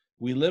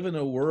 We live in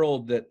a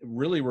world that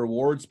really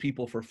rewards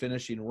people for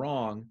finishing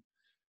wrong,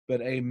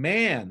 but a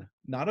man,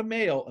 not a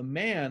male, a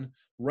man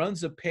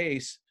runs a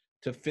pace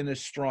to finish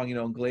strong.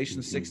 In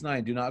Galatians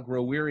 6:9, do not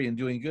grow weary in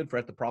doing good, for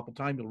at the proper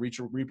time you'll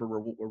reap a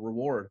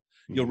reward.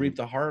 You'll reap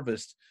the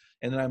harvest.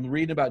 And then I'm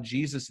reading about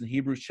Jesus in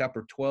Hebrews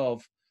chapter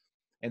 12,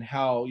 and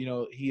how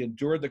he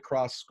endured the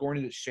cross,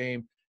 scorning its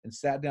shame, and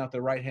sat down at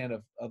the right hand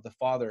of the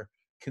Father.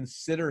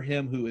 Consider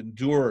him who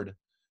endured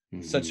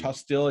such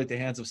hostility at the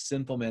hands of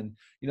sinful men.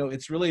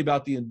 It's really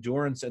about the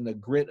endurance and the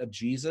grit of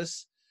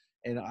Jesus.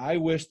 And I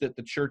wish that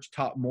the church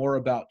taught more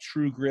about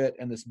true grit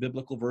and this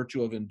biblical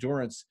virtue of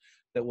endurance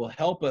that will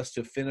help us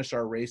to finish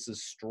our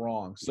races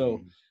strong.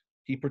 So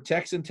he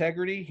protects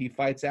integrity. He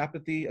fights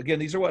apathy. Again,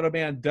 these are what a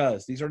man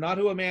does. These are not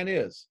who a man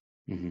is.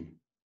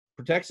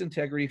 Protects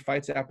integrity,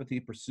 fights apathy,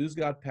 pursues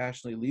God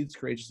passionately, leads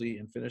courageously,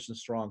 and finishes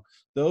strong.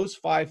 Those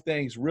 5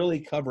 things really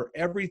cover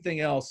everything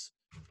else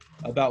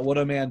about what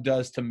a man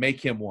does to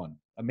make him one.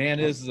 A man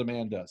is as a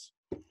man does.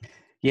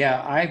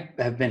 Yeah, I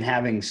have been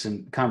having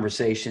some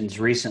conversations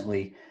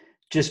recently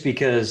just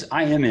because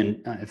I am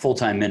in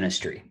full-time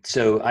ministry.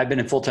 So I've been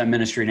in full-time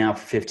ministry now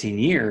for 15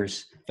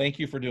 years. Thank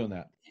you for doing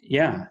that.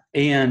 Yeah.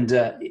 And,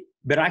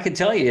 but I can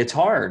tell you it's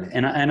hard.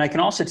 And I can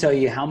also tell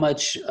you how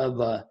much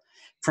of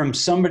from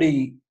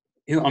somebody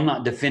who, I'm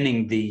not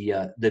defending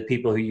the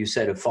people who you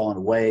said have fallen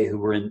away, who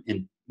were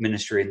in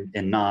ministry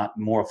and not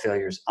moral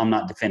failures. I'm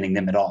not defending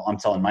them at all. I'm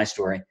telling my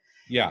story.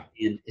 Yeah.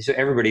 And so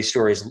everybody's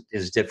story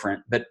is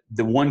different, but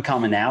the one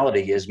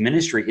commonality is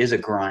ministry is a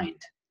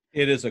grind.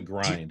 It is a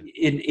grind.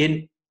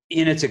 And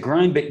it's a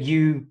grind, but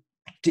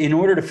in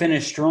order to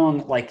finish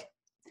strong, like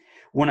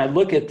when I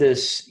look at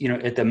this,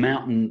 at the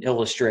mountain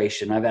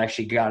illustration, I've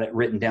actually got it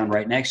written down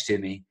right next to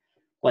me.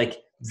 Like,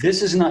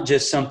 this is not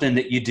just something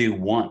that you do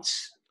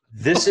once.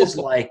 This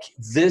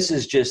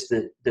is just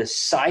the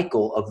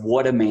cycle of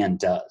what a man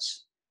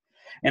does.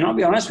 And I'll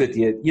be honest with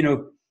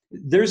you,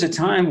 there's a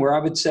time where I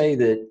would say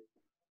that,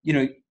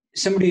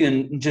 somebody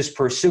in just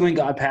pursuing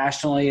God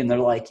passionately, and they're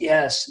like,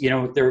 yes,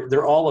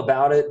 they're all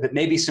about it, but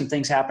maybe some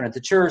things happen at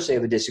the church. They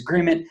have a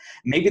disagreement.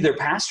 Maybe their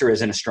pastor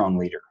isn't a strong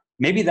leader.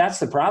 Maybe that's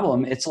the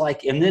problem. It's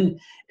like, and then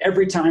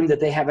every time that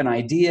they have an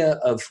idea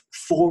of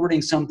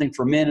forwarding something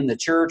for men in the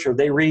church, or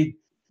they read,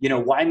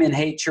 Why Men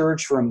Hate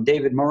Church from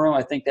David Murrow,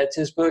 I think that's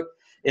his book.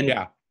 And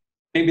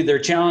maybe they're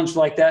challenged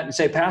like that and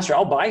say, Pastor,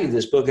 I'll buy you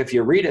this book if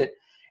you read it.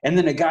 And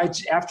then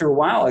after a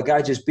while, a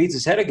guy just beats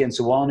his head against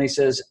the wall and he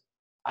says,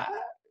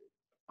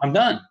 I'm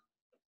done.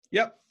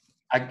 Yep.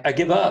 I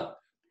give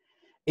up.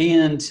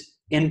 And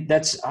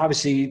that's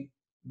obviously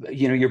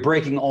you're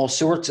breaking all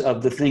sorts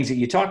of the things that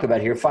you talk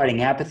about here,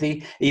 fighting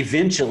apathy.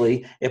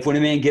 Eventually, if when a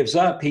man gives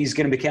up, he's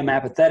going to become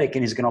apathetic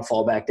and he's going to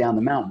fall back down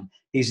the mountain.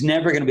 He's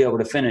never going to be able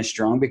to finish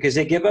strong because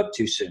they give up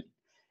too soon.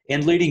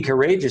 And leading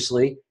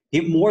courageously,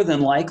 more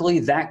than likely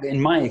that,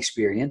 in my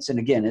experience, and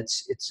again,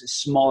 it's a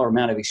smaller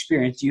amount of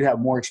experience. You have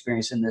more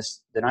experience in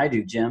this than I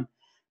do, Jim.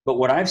 But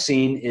what I've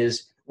seen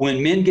is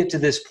when men get to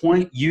this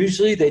point,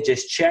 usually they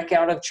just check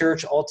out of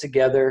church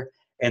altogether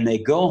and they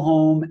go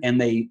home and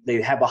they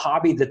have a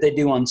hobby that they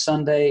do on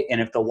Sunday. And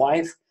if the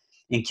wife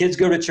and kids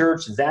go to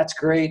church, that's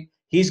great.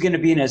 He's going to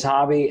be in his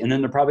hobby, and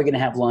then they're probably going to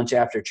have lunch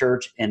after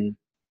church. And,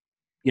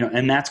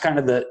 and that's kind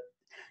of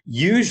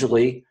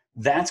usually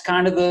that's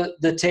kind of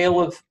the tale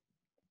of,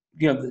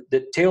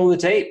 the tail of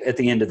the tape at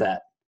the end of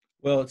that.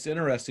 Well, it's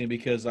interesting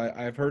because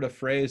I've heard a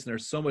phrase, and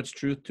there's so much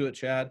truth to it,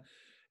 Chad.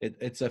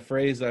 It's a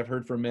phrase I've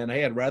heard from men.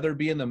 Hey, I'd rather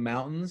be in the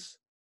mountains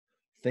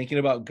thinking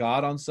about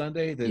God on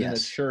Sunday than in the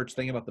church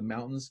thinking about the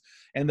mountains.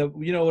 And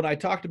when I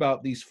talked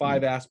about these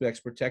 5 aspects,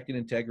 protecting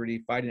integrity,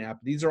 fighting apathy,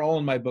 these are all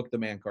in my book, The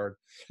Man Card,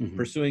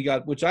 Pursuing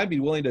God, which I'd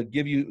be willing to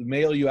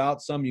mail you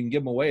out some. You can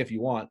give them away if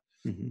you want.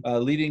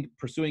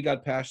 Pursuing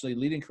God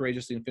passionately, leading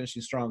courageously, and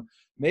finishing strong.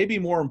 Maybe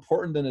more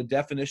important than the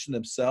definition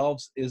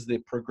themselves is the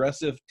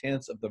progressive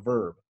tense of the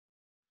verb,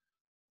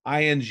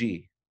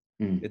 ing.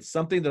 It's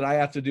something that I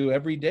have to do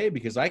every day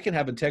because I can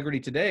have integrity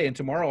today and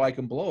tomorrow I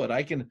can blow it.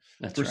 I can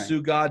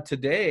pursue God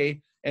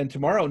today and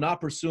tomorrow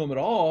not pursue him at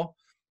all.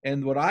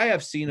 And what I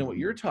have seen and what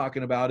you're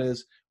talking about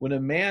is when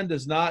a man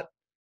does not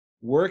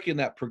work in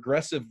that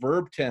progressive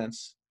verb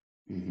tense,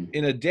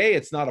 in a day,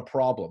 it's not a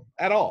problem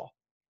at all.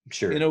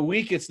 Sure. In a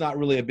week, it's not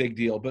really a big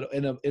deal, but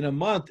in a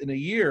month, in a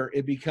year,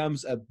 it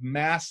becomes a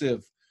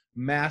massive,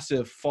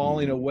 massive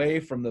falling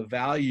away from the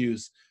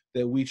values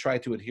that we try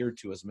to adhere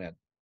to as men.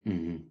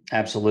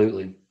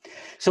 Absolutely.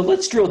 So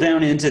let's drill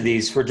down into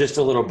these for just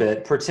a little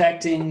bit.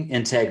 Protecting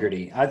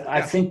integrity.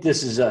 I think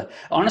this is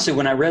honestly,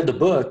 when I read the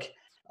book,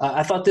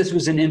 I thought this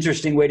was an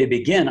interesting way to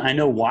begin. I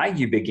know why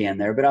you began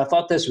there, but I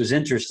thought this was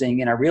interesting.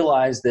 And I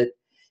realized that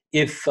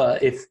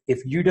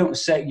if you don't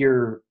set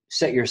your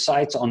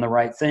sights on the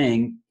right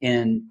thing,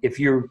 and if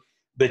you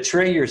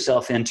betray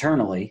yourself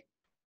internally,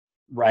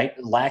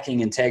 right,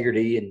 lacking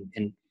integrity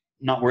and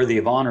not worthy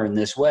of honor in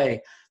this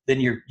way, then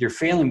you're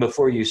failing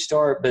before you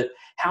start. But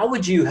how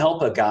would you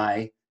help a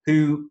guy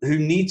who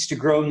needs to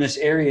grow in this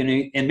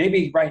area and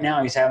maybe right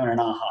now he's having an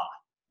aha?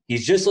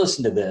 He's just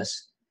listened to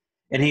this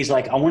and he's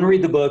like, I want to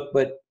read the book,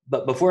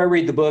 but before I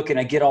read the book and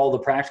I get all the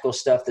practical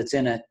stuff that's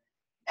in it,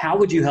 how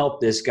would you help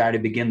this guy to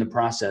begin the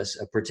process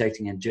of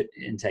protecting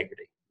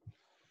integrity?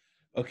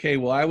 Okay,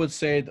 well, I would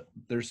say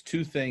there's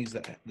 2 things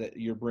that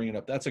you're bringing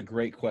up. That's a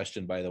great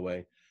question, by the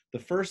way. The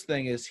first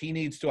thing is he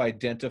needs to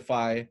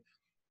identify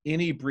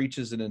any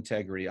breaches in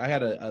integrity. I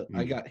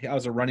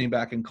was a running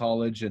back in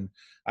college and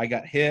I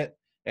got hit.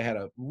 I had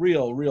a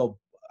real,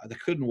 I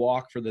couldn't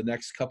walk for the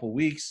next couple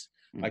weeks.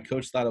 My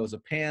coach thought I was a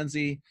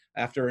pansy.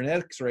 After an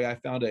x-ray, I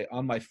found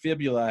on my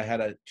fibula, I had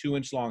a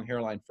 2-inch long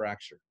hairline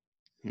fracture.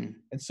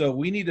 And so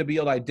we need to be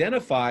able to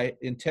identify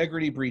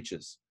integrity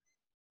breaches.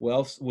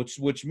 Well,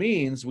 which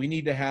means we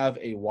need to have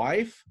a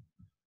wife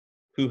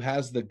who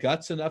has the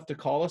guts enough to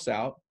call us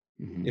out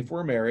if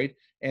we're married,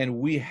 and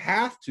we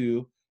have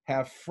to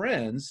have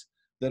friends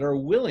that are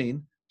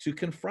willing to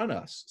confront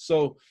us.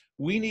 So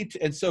we need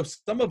to, and so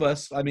some of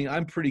us, I mean,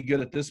 I'm pretty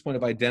good at this point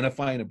of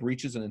identifying the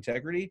breaches in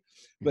integrity,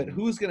 but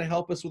who's going to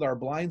help us with our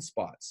blind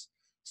spots?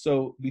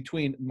 So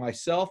between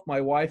myself,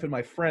 my wife, and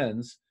my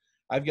friends,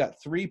 I've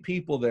got 3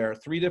 people there,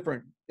 3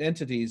 different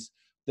entities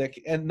that,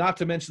 and not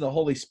to mention the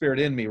Holy Spirit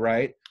in me,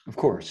 right? Of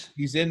course.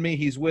 He's in me,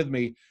 he's with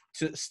me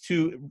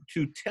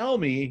to tell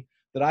me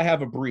that I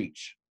have a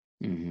breach.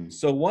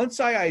 So once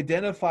I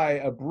identify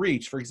a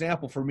breach, for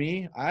example, for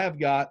me, I have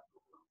got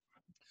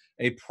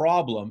a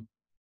problem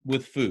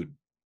with food.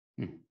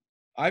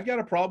 I've got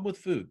a problem with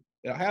food.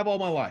 I have all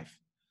my life.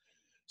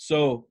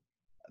 So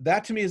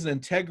that to me is an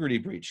integrity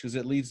breach because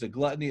it leads to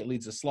gluttony, it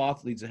leads to sloth,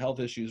 it leads to health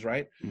issues,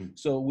 right?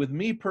 So with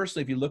me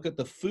personally, if you look at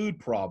the food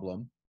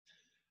problem,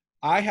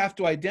 I have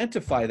to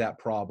identify that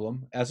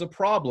problem as a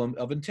problem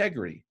of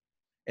integrity.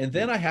 And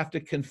then I have to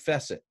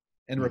confess it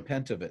and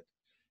repent of it.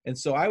 And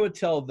so I would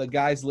tell the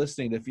guys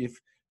listening, if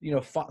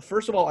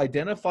first of all,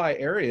 identify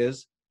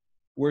areas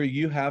where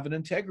you have an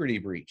integrity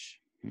breach,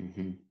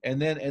 and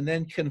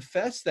then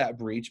confess that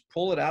breach,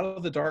 pull it out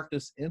of the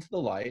darkness into the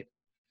light.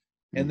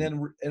 And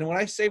when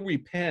I say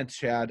repent,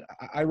 Chad,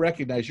 I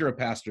recognize you're a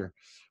pastor.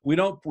 We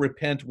don't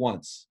repent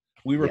once.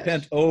 We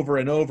repent over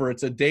and over.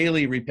 It's a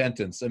daily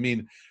repentance. I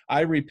mean,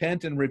 I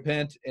repent.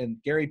 And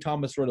Gary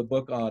Thomas wrote a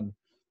book on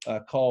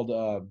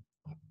called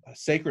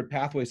Sacred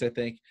Pathways, I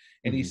think.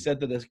 And he said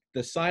that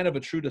the sign of a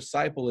true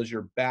disciple is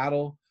your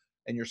battle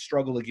and your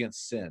struggle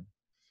against sin.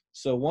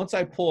 So once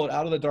I pull it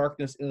out of the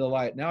darkness into the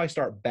light, now I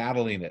start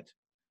battling it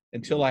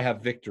until I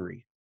have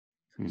victory.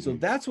 So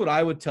that's what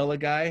I would tell a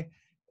guy.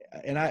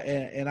 And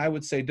I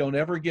would say, don't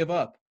ever give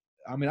up.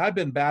 I mean, I've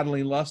been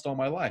battling lust all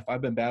my life.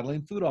 I've been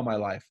battling food all my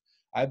life.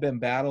 I've been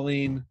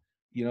battling,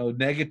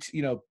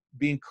 negative,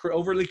 being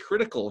overly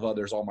critical of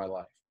others all my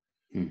life.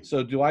 Hmm.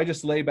 So do I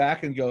just lay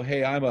back and go,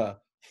 hey, I'm a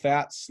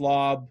fat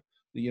slob,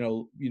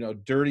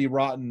 dirty,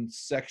 rotten,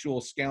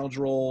 sexual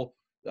scoundrel.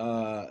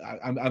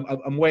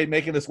 I'm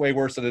making this way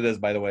worse than it is,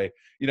 by the way,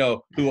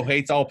 who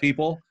hates all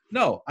people.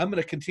 No, I'm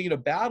going to continue to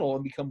battle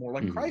and become more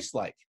like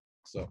Christ-like.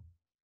 So.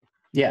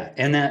 Yeah.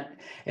 And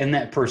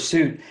that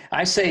pursuit,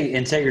 I say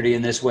integrity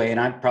in this way, and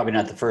I'm probably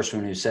not the first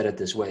one who said it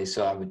this way.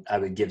 So I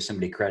would give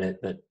somebody credit,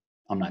 but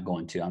I'm not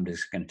going to. I'm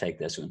just going to take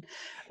this one.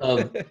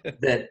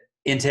 That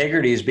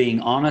integrity is being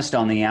honest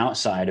on the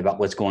outside about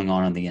what's going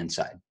on the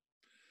inside.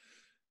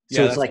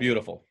 So Yeah, it's that's like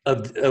beautiful.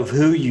 Of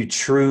who you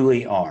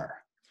truly are.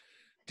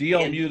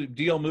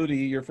 D.L. Moody,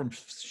 you're from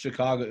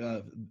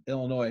Chicago,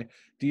 Illinois.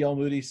 D.L.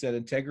 Moody said,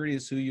 integrity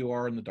is who you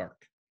are in the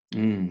dark.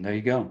 There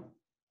you go.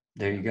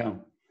 There you go.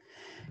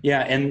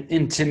 Yeah.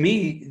 And to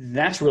me,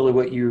 that's really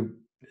what you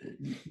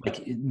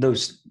like,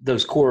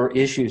 those core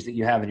issues that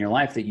you have in your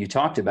life that you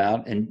talked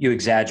about, and you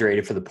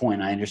exaggerated for the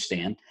point, I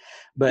understand.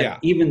 But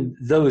even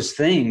those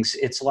things,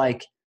 it's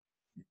like,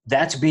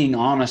 that's being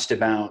honest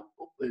on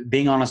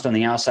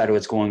the outside of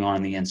what's going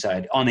on the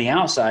inside. On the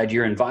outside,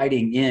 you're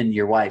inviting in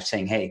your wife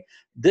saying, hey,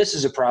 this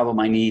is a problem.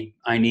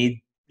 I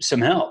need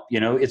some help.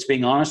 It's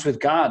being honest with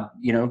God,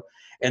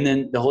 and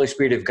then the Holy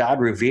Spirit of God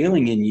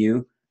revealing in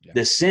you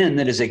the sin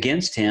that is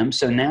against him.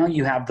 So now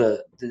you have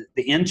the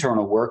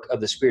internal work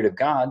of the Spirit of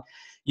God.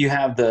 You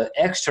have the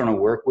external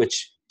work,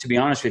 which, to be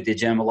honest with you,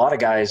 Jim, a lot of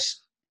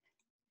guys,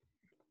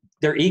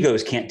 their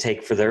egos can't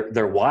take for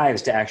their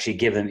wives to actually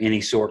give them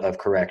any sort of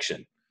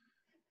correction.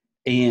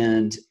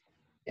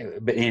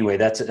 But anyway,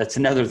 that's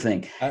another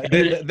thing.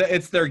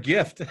 It's their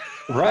gift.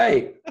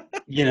 Right.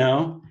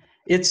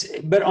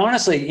 But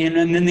honestly,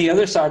 and then the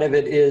other side of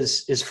it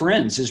is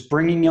friends, is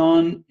bringing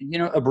on,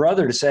 a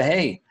brother to say,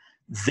 hey,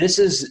 this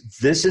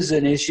is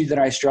an issue that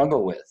I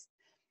struggle with.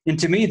 And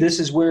to me, this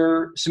is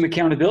where some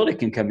accountability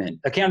can come in.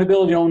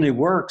 Accountability only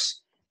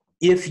works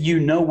if you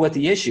know what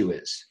the issue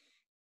is.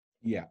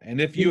 Yeah. And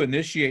if you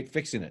initiate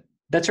fixing it.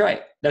 That's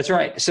right. That's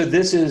right. So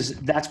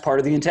that's part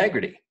of the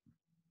integrity.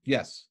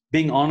 Yes.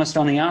 Being honest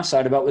on the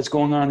outside about what's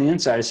going on the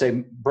inside. I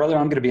say, brother,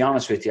 I'm going to be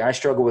honest with you. I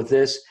struggle with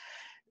this.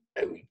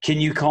 Can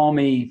you call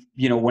me,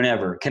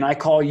 whenever? Can I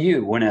call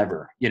you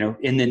whenever?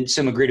 And then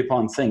some agreed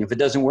upon thing. If it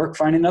doesn't work,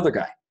 find another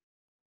guy.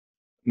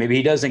 Maybe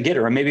he doesn't get it.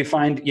 Or maybe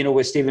find,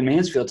 what Stephen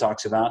Mansfield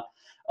talks about,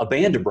 a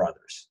band of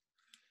brothers.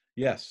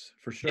 Yes,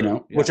 for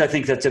sure. Which I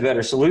think that's a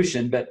better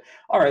solution. But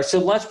all right, so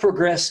let's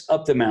progress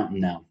up the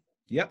mountain now.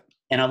 Yep.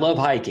 And I love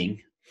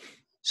hiking.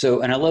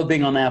 And I love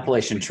being on the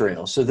Appalachian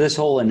Trail. So this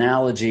whole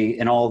analogy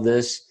and all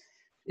this,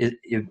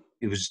 it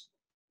was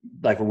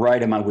like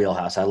right in my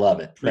wheelhouse. I love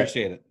it.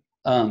 Appreciate it.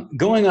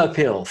 Going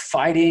uphill,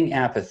 fighting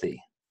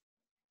apathy,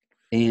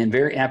 and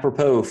very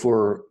apropos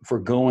for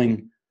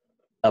going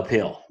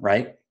uphill,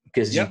 right?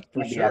 Because you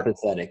can't be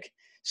apathetic.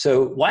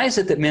 So why is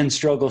it that men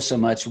struggle so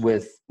much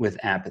with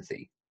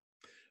apathy?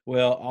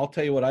 Well, I'll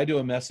tell you what, I do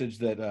a message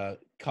that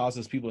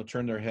causes people to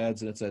turn their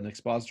heads, and it's an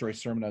expository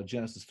sermon out of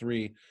Genesis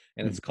 3,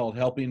 and it's called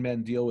Helping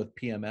Men Deal with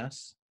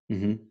PMS.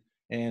 Mm-hmm.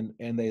 And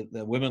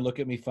the women look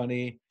at me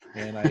funny,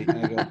 and I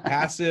go,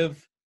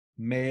 passive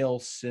male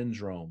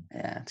syndrome.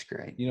 Yeah, that's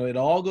great. It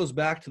all goes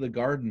back to the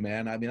garden,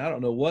 man. I mean, I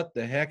don't know what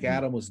the heck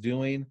Adam was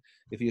doing,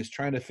 if he was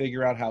trying to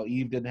figure out how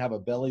Eve didn't have a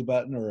belly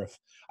button, or if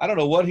I don't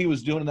know what he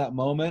was doing in that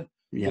moment.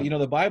 Yeah. But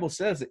the Bible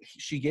says that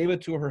she gave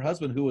it to her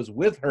husband who was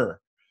with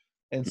her.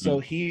 And so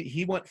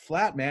he went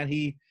flat, man.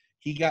 He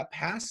got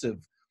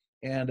passive.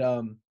 And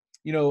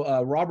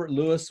Robert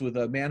Lewis with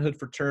a Manhood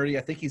Fraternity,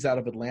 I think he's out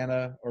of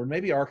Atlanta or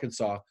maybe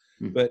Arkansas,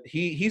 but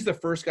he's the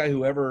first guy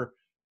who ever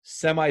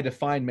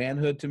semi-defined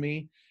manhood to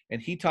me.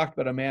 And he talked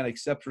about a man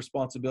accepts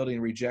responsibility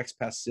and rejects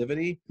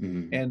passivity.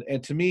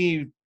 And to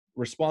me,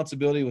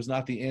 responsibility was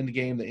not the end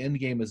game. The end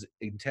game is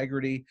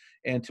integrity.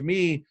 And to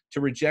me,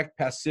 to reject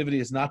passivity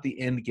is not the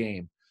end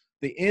game.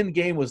 The end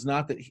game was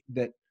not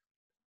that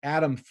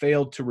Adam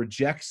failed to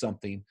reject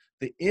something.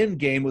 The end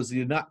game was he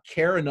did not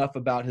care enough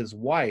about his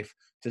wife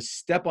to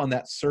step on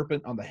that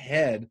serpent on the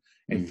head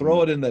and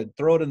throw it in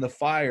the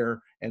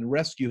fire and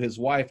rescue his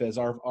wife, as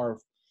our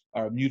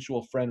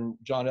mutual friend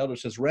John Elder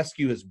says,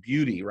 rescue his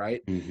beauty,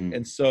 right?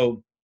 And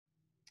so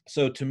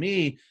to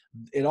me,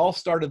 it all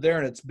started there,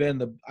 and it's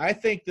been I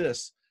think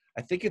it's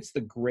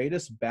the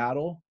greatest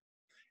battle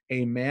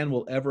a man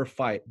will ever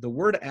fight. The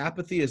word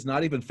apathy is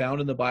not even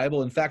found in the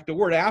Bible. In fact, the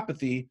word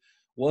apathy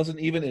wasn't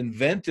even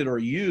invented or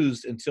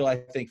used until I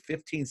think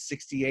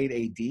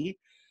 1568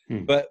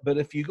 AD. But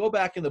if you go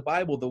back in the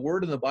Bible, the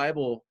word in the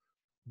Bible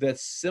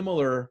that's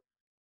similar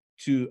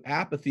to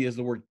apathy is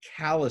the word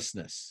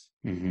callousness.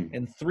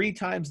 And 3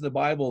 times in the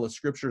Bible, the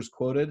scripture is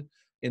quoted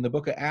in the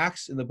book of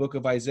Acts, in the book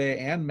of Isaiah,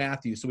 and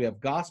Matthew. So we have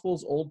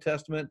Gospels, Old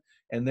Testament,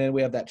 and then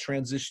we have that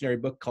transitionary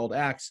book called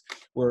Acts,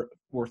 where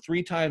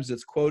 3 times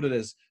it's quoted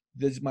as,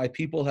 my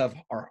people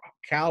are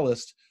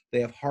calloused, they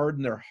have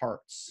hardened their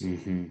hearts.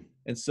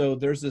 And so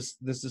there's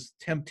this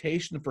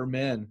temptation for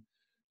men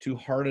to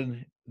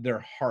harden their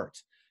heart.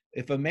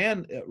 If a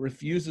man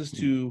refuses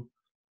to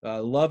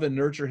love and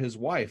nurture his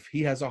wife,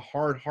 he has a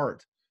hard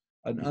heart.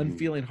 an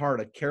unfeeling heart,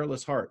 a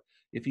careless heart.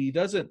 If he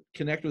doesn't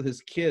connect with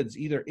his kids,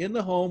 either in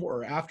the home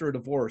or after a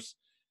divorce,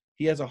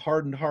 he has a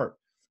hardened heart.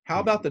 How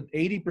about the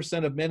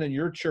 80% of men in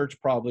your church,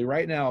 probably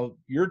right now,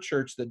 your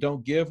church, that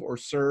don't give or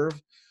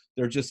serve?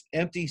 They're just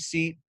empty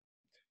seat,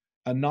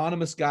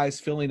 anonymous guys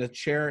filling a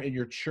chair in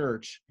your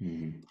church.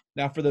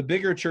 Now, for the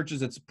bigger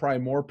churches, it's probably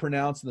more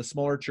pronounced, and the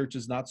smaller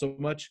churches, not so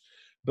much.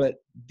 But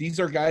these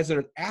are guys that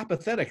are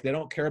apathetic. They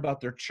don't care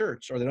about their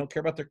church, or they don't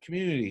care about their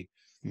community.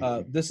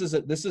 This is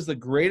the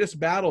greatest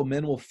battle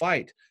men will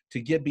fight, to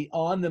get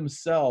beyond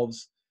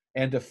themselves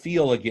and to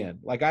feel again.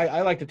 Like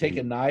I like to take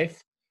a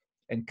knife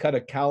and cut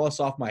a callus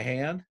off my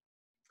hand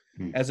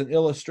as an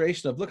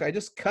illustration of, look, I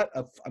just cut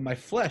my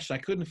flesh. And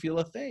I couldn't feel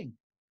a thing.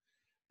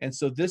 And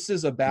so this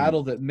is a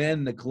battle that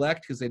men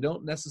neglect because they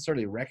don't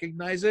necessarily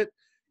recognize it.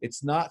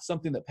 It's not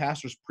something that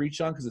pastors preach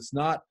on, because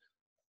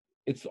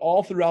it's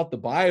all throughout the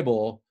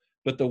Bible,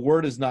 but the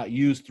word is not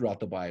used throughout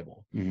the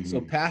Bible. So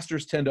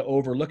pastors tend to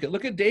overlook it.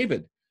 Look at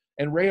David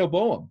and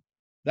Rehoboam.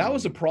 That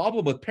was a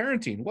problem with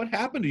parenting. What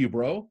happened to you,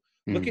 bro?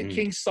 Look at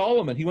King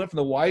Solomon. He went from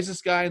the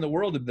wisest guy in the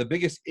world to the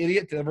biggest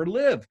idiot to ever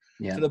live,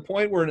 to the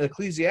point where in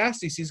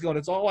Ecclesiastes, he's going,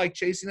 it's all like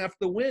chasing after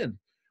the wind.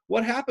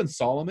 What happened,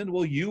 Solomon?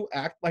 Well, you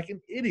act like an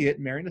idiot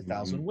marrying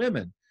 1,000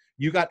 women.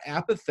 You got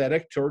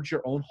apathetic towards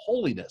your own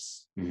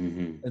holiness.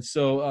 And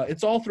so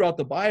it's all throughout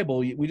the Bible.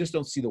 We just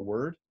don't see the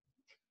word.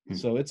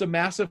 So it's a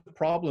massive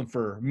problem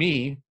for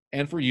me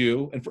and for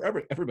you and for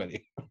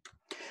everybody.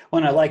 Well,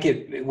 and I like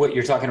it, what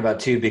you're talking about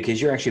too,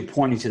 because you're actually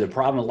pointing to the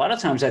problem. A lot of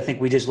times I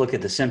think we just look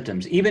at the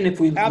symptoms. Even if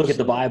we look at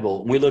the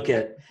Bible, we look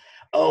at,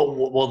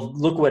 oh, well,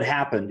 look what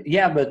happened.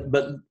 Yeah,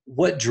 but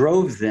what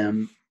drove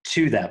them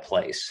to that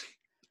place?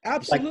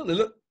 Absolutely.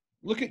 Like,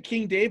 look at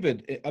King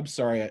David. I'm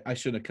sorry, I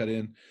shouldn't have cut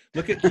in.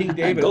 Look at King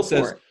David. It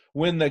says,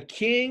 when the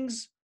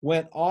kings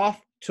went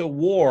off to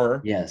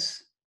war,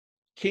 yes,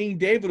 King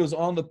David was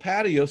on the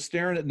patio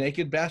staring at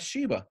naked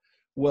Bathsheba.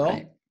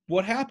 Well,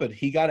 what happened?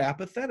 He got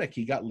apathetic.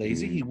 He got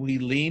lazy. He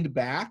leaned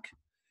back.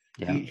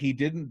 He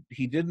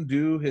didn't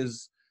do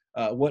his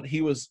what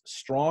he was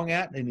strong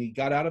at, and he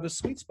got out of his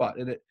sweet spot,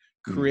 and it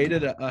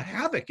created a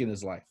havoc in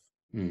his life.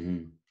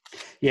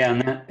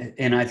 Yeah,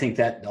 and I think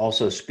that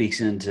also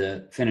speaks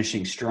into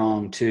finishing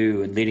strong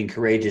too, and leading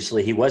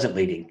courageously. He wasn't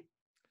leading,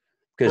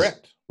 because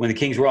when the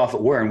kings were off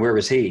at war, and where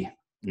was he?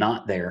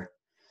 Not there.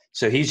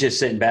 So he's just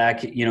sitting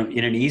back,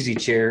 in an easy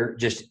chair,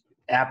 just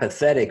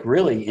apathetic,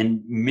 really,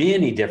 in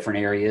many different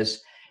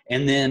areas.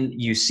 And then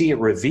you see it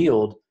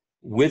revealed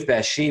with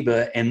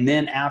Bathsheba, and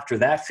then after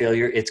that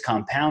failure, it's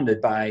compounded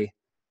by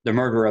the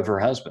murder of her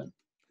husband.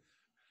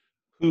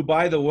 Who,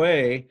 by the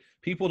way,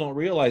 people don't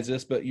realize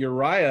this, but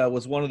Uriah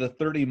was one of the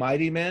 30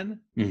 mighty men,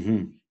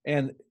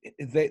 and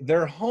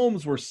their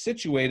homes were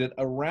situated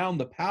around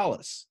the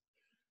palace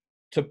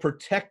to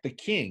protect the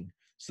king.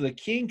 So the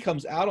king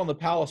comes out on the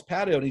palace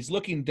patio, and he's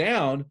looking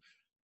down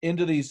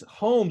into these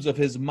homes of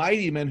his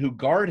mighty men who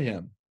guard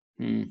him.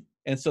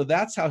 And so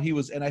that's how he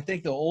was. And I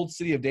think the old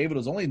city of David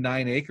was only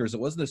 9 acres. It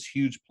wasn't this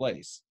huge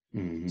place.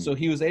 So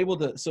he was able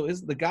to,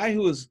 the guy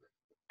who was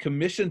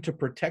commissioned to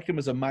protect him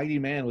as a mighty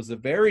man was the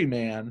very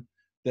man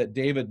that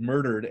David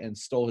murdered and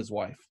stole his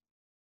wife.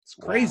 It's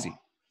crazy.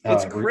 Wow.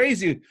 It's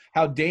crazy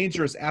how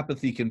dangerous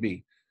apathy can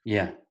be.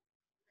 Yeah.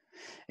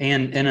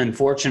 And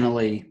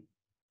unfortunately,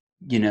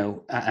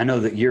 I know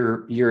that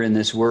you're in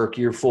this work,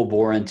 you're full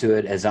bore into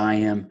it, as I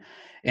am.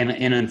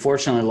 And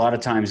unfortunately, a lot of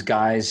times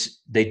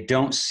guys, they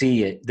don't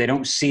see it. They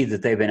don't see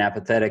that they've been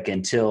apathetic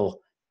until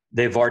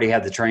they've already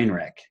had the train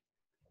wreck.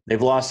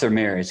 They've lost their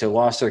marriage. They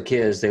lost their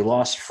kids. They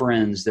lost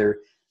friends. They're,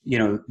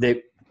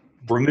 they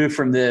removed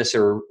from this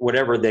or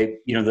whatever. They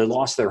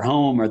lost their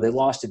home, or they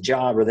lost a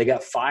job, or they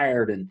got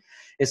fired. And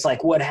it's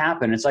like, what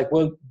happened? It's like,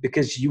 well,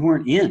 because you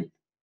weren't in.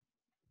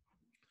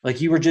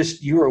 Like you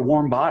were a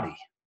warm body.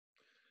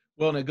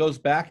 Well, and it goes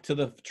back to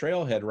the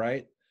trailhead,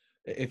 right?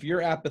 If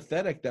you're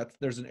apathetic,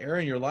 there's an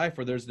area in your life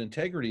where there's an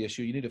integrity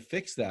issue. You need to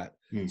fix that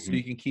so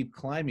you can keep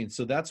climbing.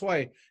 So that's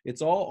why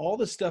it's all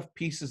this stuff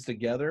pieces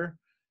together.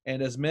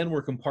 And as men,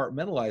 we're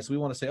compartmentalized. We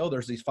want to say, oh,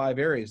 there's these 5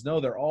 areas. No,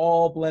 they're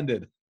all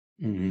blended.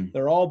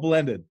 They're all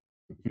blended.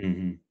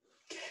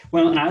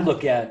 Well, and I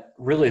look at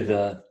really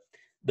the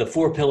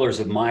 4 pillars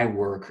of my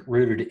work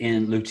rooted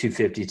in Luke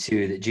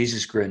 2:52, that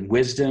Jesus grew in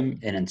wisdom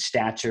and in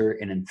stature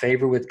and in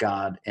favor with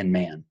God and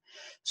man.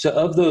 So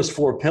of those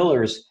 4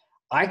 pillars,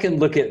 I can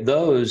look at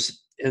those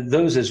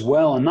as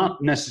well, and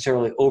not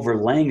necessarily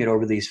overlaying it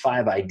over these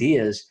 5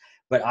 ideas,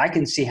 but I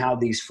can see how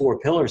these 4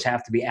 pillars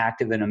have to be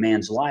active in a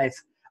man's life,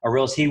 or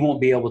else he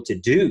won't be able to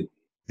do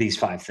these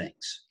 5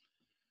 things.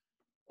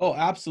 Oh,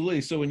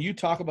 absolutely. So when you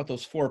talk about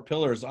those 4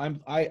 pillars,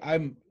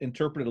 I'm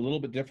interpreted a little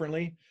bit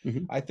differently.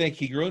 I think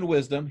he grew in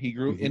wisdom, he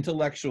grew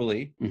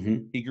intellectually,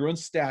 he grew in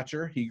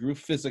stature, he grew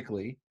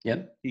physically,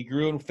 he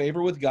grew in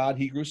favor with God,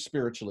 he grew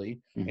spiritually,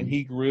 and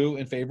he grew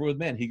in favor with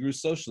men. He grew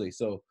socially.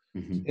 So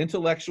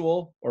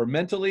intellectual or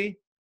mentally,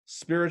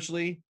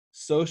 spiritually,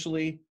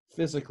 socially,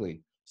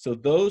 physically. So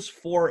those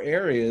 4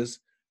 areas,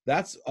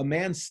 that's a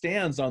man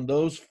stands on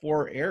those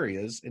 4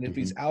 areas. And if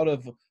he's out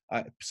of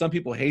some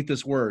people hate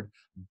this word,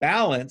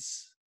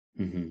 balance,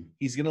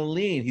 he's going to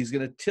lean, he's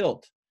going to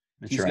tilt.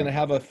 He's going to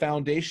have a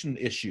foundation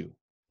issue.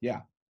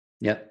 Yeah.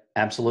 Yep,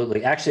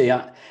 absolutely. Actually,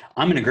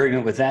 I'm in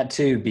agreement with that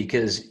too,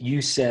 because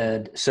you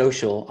said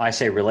social, I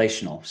say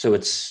relational. So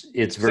it's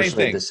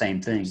virtually the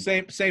same thing.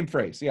 Same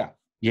phrase. Yeah.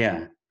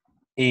 Yeah.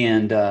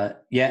 And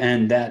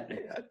and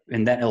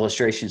that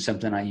illustration is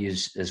something I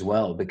use as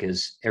well,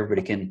 because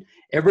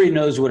everybody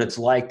knows what it's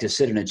like to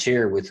sit in a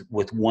chair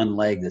with one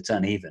leg that's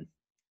uneven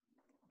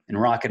and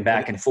rocking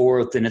back and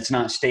forth, and it's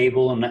not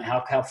stable, and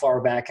how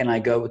far back can I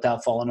go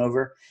without falling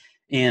over?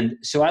 And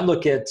so I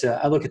look at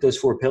those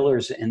 4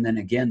 pillars, and then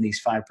again these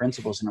 5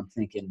 principles, and I'm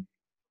thinking,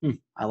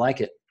 I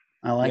like it.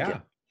 I like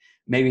it.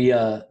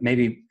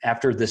 Maybe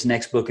after this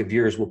next book of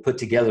yours, we'll put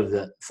together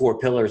the 4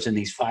 pillars and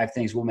these 5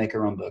 things. We'll make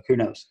our own book. Who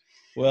knows?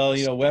 Well,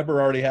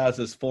 Weber already has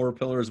his 4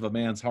 pillars of a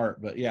man's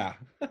heart, but yeah.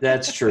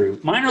 That's true.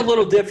 Mine are a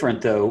little different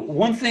though.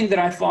 One thing that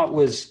I thought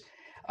was,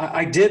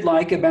 I did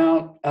like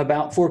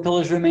about 4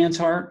 pillars of a man's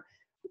heart,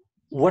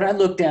 what I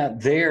looked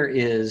at there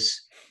is,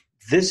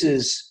 this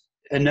is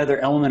another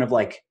element of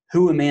like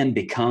who a man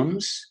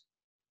becomes,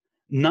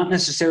 not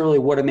necessarily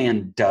what a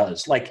man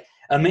does. Like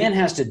a man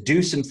has to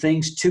do some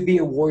things to be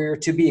a warrior,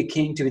 to be a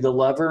king, to be the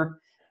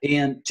lover,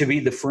 and to be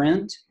the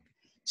friend.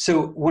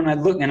 So when I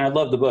look, and I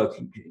love the book,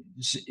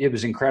 it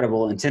was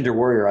incredible. And Tender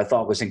Warrior I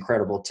thought was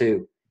incredible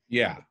too.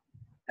 Yeah.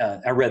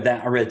 I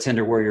read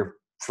Tender Warrior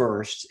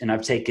first, and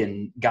I've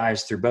taken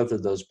guys through both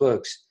of those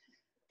books.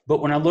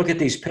 But when I look at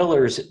these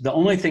pillars, the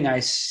only thing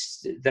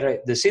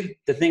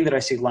the thing that I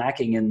see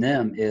lacking in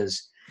them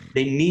is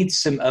they need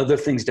some other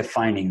things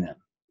defining them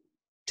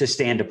to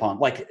stand upon,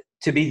 like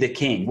to be the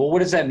king. Well, what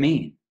does that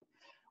mean?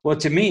 Well,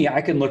 to me,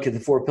 I can look at the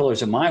 4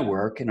 pillars of my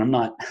work, and I'm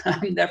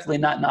definitely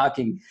not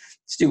knocking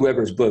Stu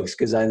Weber's books,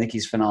 because I think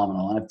he's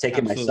phenomenal. And I've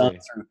taken my son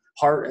through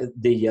Heart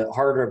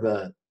of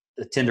a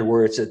Tender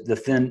Warrior. It's the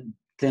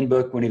thin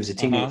book when he was a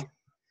teenager.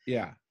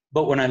 Yeah.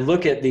 But when I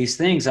look at these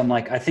things, I'm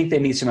like, I think they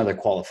need some other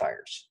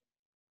qualifiers.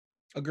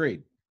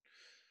 Agreed.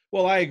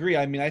 Well, I agree.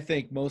 I mean, I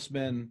think most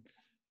men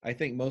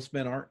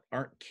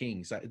aren't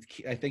kings.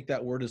 I think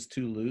that word is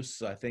too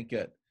loose. I think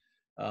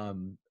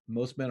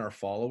most men are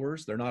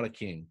followers. They're not a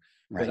king.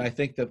 Right. But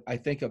I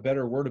think a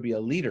better word would be a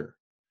leader.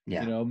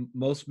 Yeah.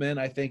 Most men,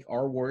 I think,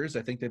 are warriors.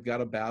 I think they've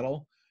got a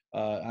battle.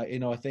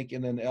 I think,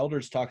 and then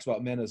Elders talks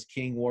about men as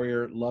king,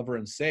 warrior, lover,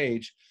 and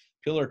sage.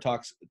 Weber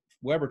talks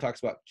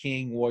about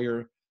king,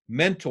 warrior,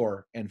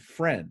 mentor, and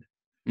friend.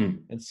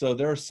 And so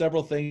there are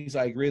several things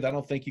I agree with. I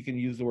don't think you can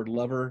use the word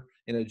lover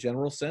in a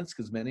general sense,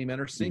 because many men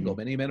are single.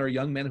 Many men are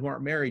young men who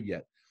aren't married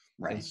yet.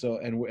 Right.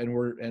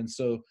 And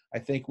so I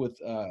think with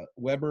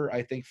Weber,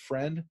 I think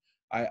friend,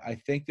 I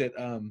think that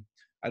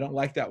I don't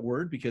like that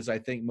word, because I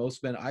think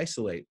most men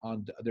isolate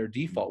on their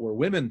default, where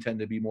women tend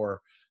to be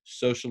more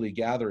socially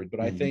gathered.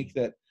 But I think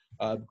that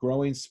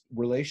growing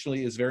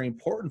relationally is very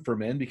important for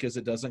men, because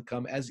it doesn't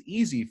come as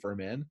easy for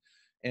men,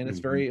 and it's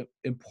very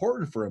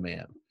important for a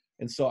man.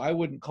 And so I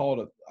wouldn't call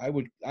it I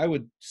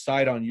would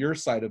side on your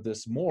side of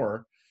this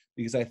more,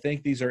 because I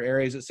think these are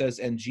areas it says,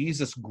 and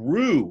Jesus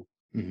grew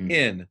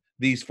in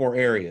these 4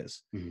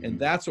 areas. And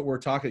that's what we're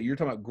talking. You're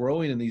talking about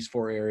growing in these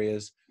 4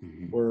 areas,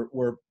 where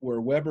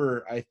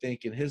Weber, I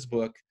think, in his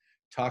book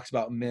talks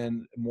about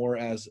men more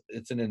as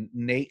it's an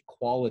innate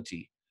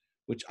quality,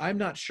 which I'm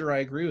not sure I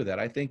agree with that.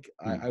 I think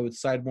I would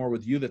side more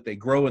with you that they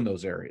grow in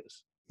those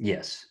areas.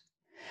 Yes.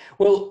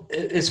 Well,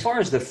 as far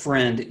as the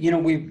friend,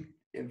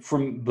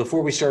 from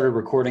before we started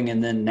recording,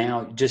 and then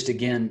now, just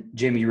again,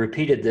 Jim, you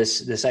repeated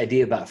this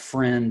idea about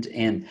friend,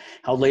 and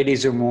how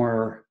ladies are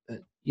more,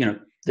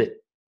 that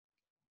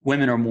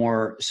women are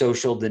more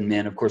social than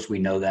men. Of course, we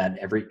know that.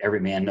 Every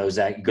man knows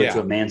that. You go to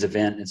a man's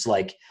event, it's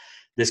like,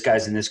 this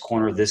guy's in this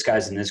corner, this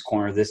guy's in this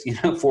corner,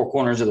 4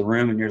 corners of the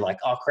room, and you're like,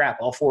 oh crap,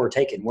 all 4 are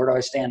taken. Where do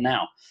I stand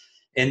now?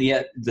 And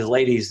yet the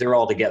ladies, they're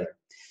all together.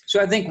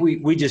 So I think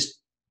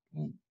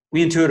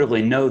we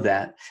intuitively know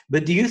that.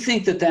 But do you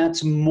think that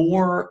that's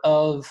more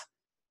of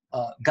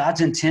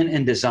God's intent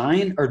and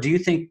design, or do you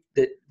think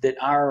that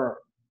our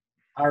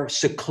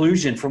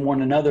seclusion from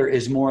one another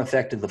is more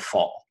effect of the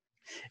fall?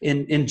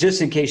 And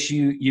just in case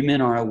you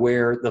men are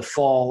aware, the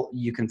fall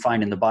you can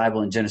find in the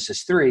Bible in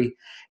Genesis 3,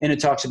 and it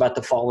talks about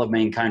the fall of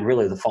mankind.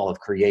 Really, the fall of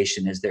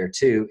creation is there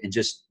too, and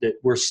just that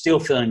we're still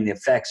feeling the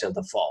effects of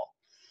the fall.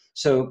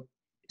 So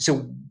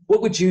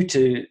what would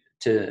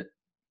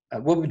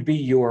what would be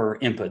your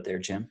input there,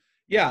 Jim?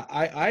 Yeah,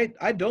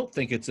 I don't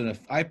think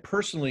I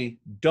personally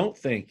don't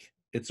think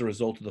it's a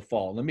result of the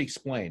fall. Let me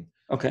explain.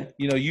 Okay.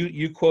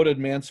 You quoted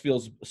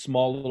Mansfield's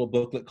small little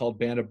booklet called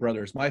Band of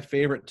Brothers. My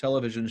favorite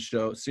television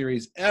show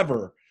series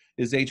ever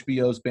is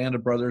HBO's Band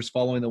of Brothers,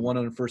 following the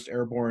 101st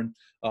Airborne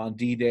on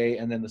D-Day,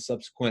 and then the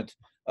subsequent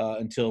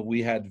until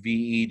we had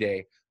VE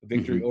Day,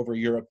 Victory over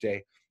Europe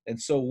Day. And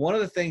so one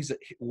of the things that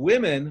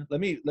women,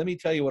 let me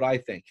tell you what I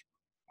think.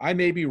 I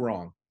may be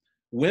wrong.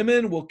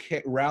 Women will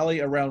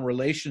rally around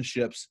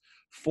relationships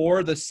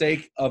for the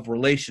sake of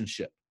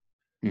relationship.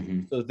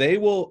 So they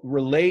will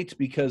relate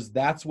because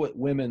that's what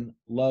women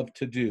love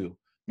to do.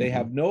 They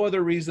have no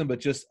other reason but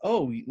just,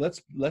 oh,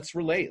 let's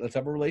relate. Let's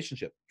have a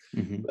relationship.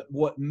 But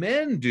what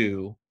men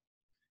do,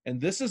 and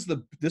this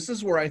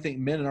is where I think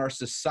men in our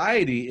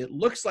society, it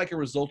looks like a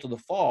result of the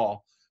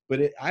fall, but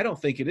I don't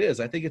think it is.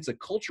 I think it's a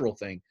cultural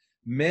thing.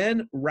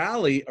 Men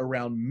rally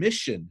around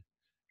mission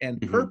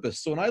and purpose.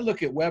 So when I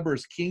look at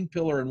Weber's king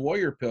pillar and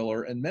warrior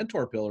pillar and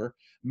mentor pillar,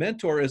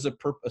 mentor is a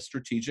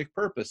strategic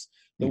purpose.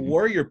 The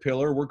warrior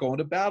pillar, we're going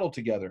to battle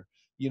together.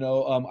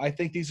 I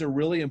think these are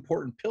really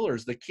important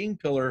pillars. The king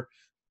pillar,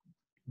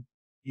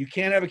 you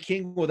can't have a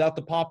king without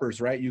the paupers,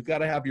 right? You've got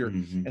to have your,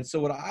 and so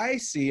what I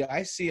see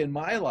in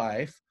my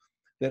life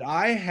that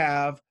I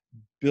have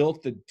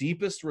built the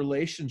deepest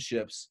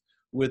relationships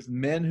with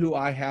men who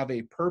I have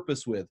a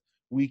purpose with.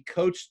 We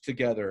coached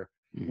together.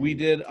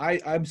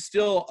 I'm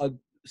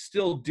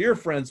still dear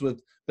friends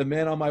with the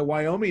men on my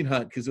Wyoming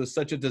hunt because it was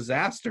such a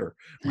disaster.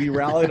 We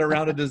rallied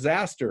around a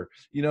disaster.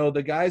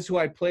 The guys who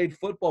I played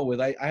football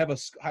with, I have a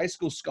high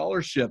school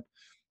scholarship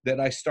that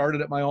I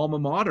started at my alma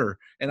mater,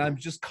 and I'm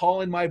just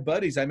calling my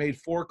buddies. I made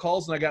 4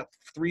 calls and I got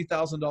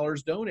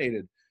 $3,000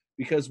 donated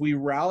because we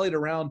rallied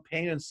around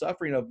pain and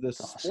suffering of this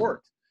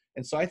sport.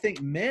 And so I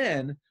think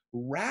men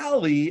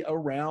rally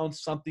around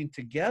something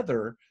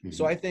together.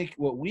 So I think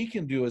what we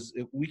can do is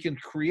we can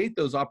create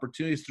those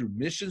opportunities through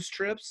missions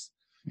trips,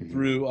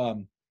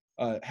 through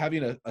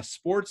having a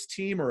sports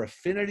team or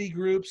affinity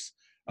groups.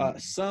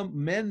 Some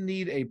men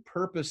need a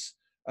purpose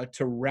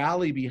to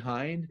rally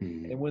behind.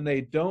 And when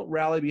they don't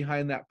rally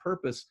behind that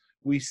purpose,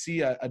 we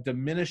see a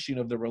diminishing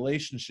of the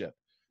relationship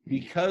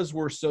because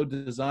we're so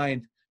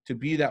designed to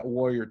be that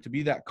warrior, to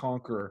be that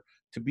conqueror,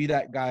 to be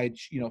that guy,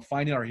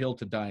 finding our hill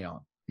to die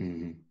on.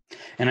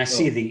 And I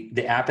see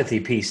the apathy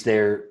piece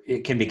there.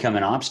 It can become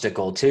an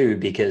obstacle too,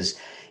 because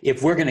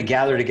if we're going to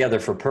gather together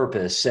for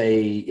purpose,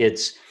 say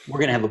we're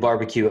going to have a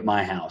barbecue at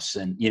my house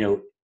and,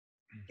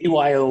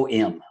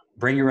 BYOM,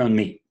 bring your own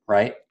meat,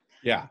 right?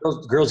 Yeah.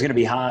 Grill's going to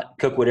be hot,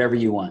 cook whatever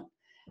you want.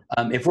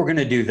 If we're going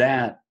to do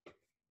that,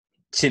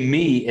 to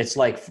me, it's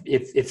like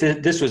if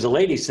this was a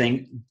ladies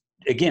thing,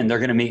 again, they're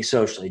going to meet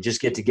socially,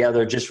 just get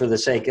together just for the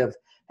sake of,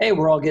 hey,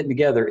 we're all getting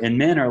together. And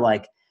men are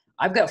like,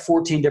 I've got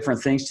 14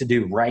 different things to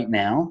do right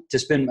now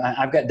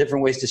I've got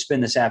different ways to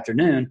spend this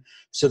afternoon.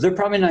 So they're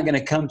probably not going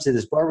to come to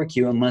this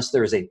barbecue unless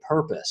there's a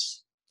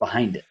purpose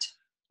behind it.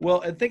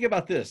 Well, and think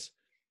about this.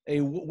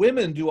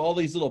 Women do all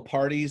these little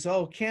parties,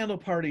 candle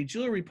party,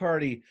 jewelry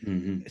party.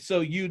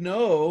 So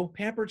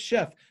Pampered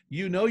Chef,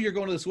 you're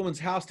going to this woman's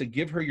house to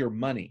give her your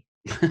money.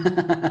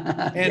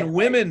 And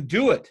women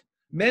do it.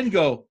 Men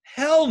go,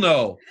 hell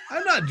no,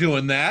 I'm not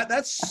doing that.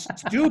 That's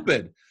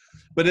stupid.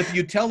 But if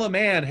you tell a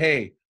man,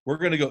 hey, we're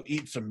going to go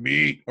eat some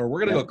meat, or we're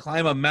going to go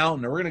climb a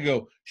mountain, or we're going to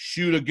go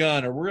shoot a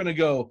gun, or we're going to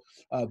go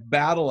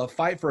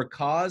fight for a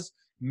cause,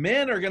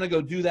 men are going to go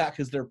do that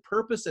because they're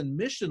purpose and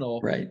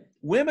missional. Right.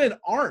 Women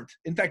aren't.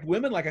 In fact,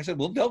 women, like I said,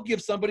 they'll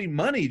give somebody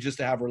money just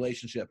to have a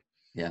relationship.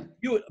 Yeah.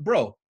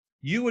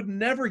 You would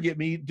never get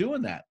me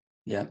doing that.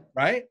 Yeah.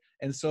 Right.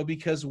 And so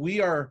because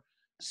we are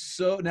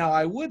now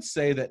I would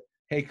say that,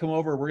 hey, come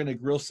over, we're going to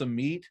grill some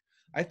meat.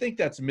 I think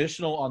that's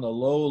missional on the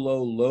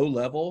low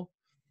level.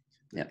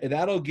 Yeah. And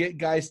that'll get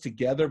guys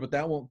together, but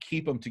that won't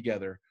keep them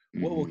together.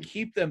 What will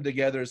keep them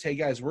together is, hey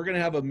guys, we're going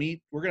to have a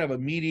meat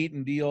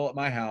eating deal at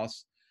my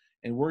house.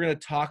 And we're going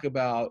to talk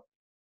about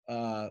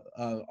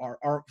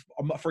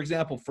for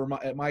example,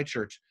 at my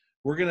church,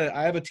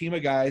 I have a team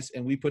of guys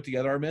and we put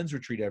together our men's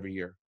retreat every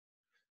year.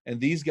 And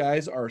these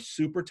guys are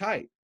super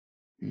tight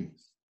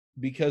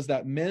because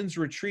that men's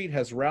retreat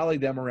has rallied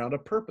them around a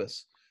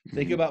purpose.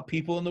 Think about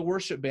people in the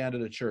worship band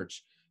at a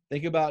church.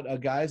 Think about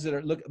guys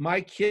that look,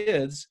 my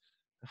kids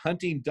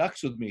hunting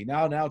ducks with me.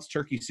 Now it's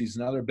turkey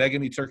season. Now they're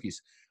begging me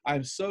turkeys.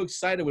 I'm so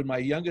excited when my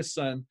youngest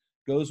son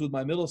goes with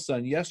my middle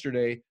son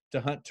yesterday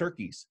to hunt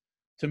turkeys.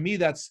 To me,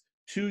 that's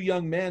 2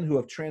 young men who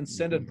have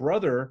transcended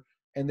brother,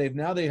 and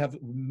they have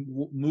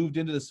moved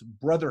into this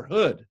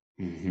brotherhood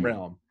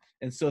realm.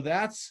 And so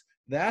that's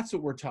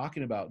what we're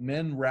talking about,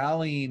 men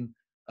rallying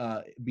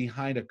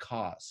behind a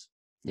cause.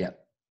 Yeah.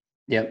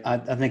 Yeah,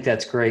 I think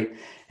that's great.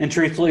 And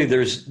truthfully,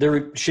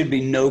 there should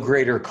be no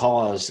greater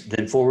cause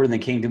than forward in the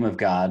kingdom of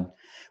God.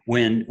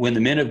 When the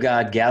men of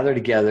God gather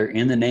together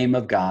in the name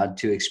of God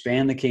to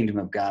expand the kingdom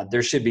of God,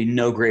 there should be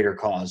no greater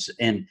cause.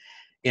 And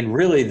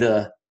really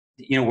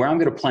where I'm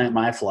going to plant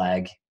my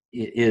flag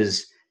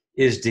is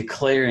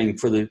declaring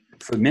for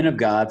men of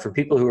God, for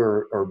people who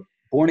are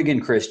born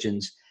again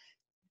Christians,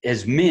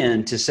 as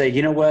men, to say,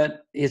 you know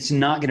what, it's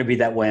not going to be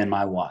that way in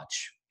my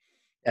watch.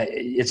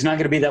 It's not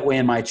going to be that way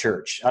in my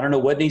church. I don't know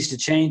what needs to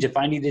change. If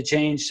I need to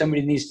change,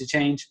 somebody needs to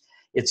change.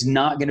 It's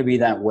not going to be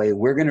that way.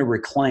 We're going to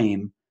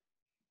reclaim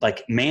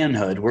like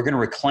manhood. We're going to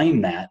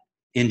reclaim that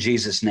in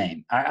Jesus'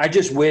 name. I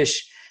just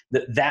wish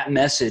that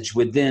message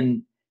would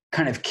then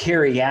kind of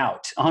carry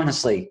out,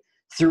 honestly,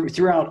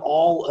 throughout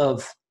all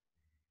of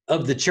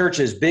the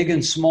churches, big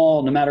and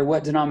small, no matter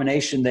what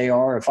denomination they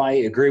are, if I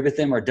agree with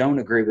them or don't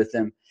agree with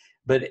them.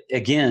 But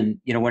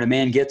again, when a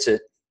man gets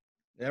it,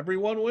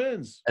 everyone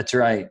wins. That's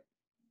right.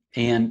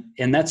 And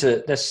that's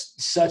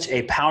such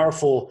a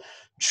powerful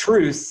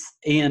truth.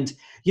 And,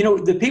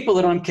 the people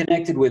that I'm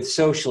connected with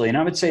socially, and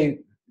I would say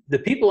the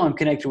people I'm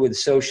connected with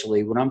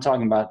socially, what I'm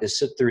talking about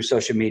is through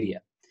social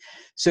media.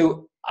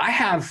 So I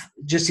have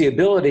just the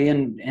ability,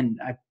 and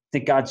I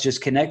think God's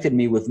just connected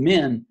me with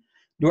men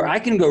where I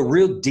can go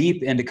real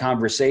deep into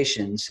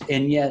conversations,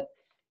 and yet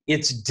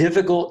it's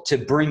difficult to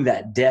bring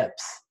that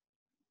depth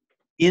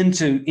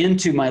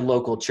into my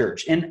local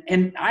church.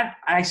 And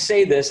I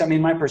say this, I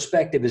mean, my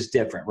perspective is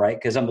different, right?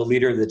 Because I'm the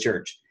leader of the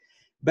church.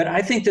 But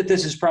I think that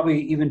this is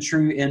probably even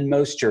true in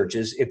most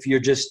churches if you're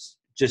just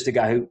a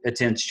guy who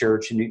attends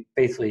church and who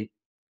faithfully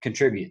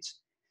contributes.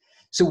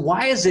 So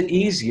why is it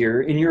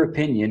easier, in your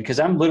opinion, because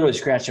I'm literally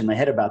scratching my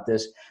head about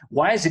this,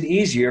 why is it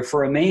easier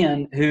for a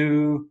man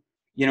who,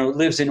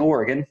 lives in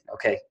Oregon?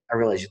 Okay, I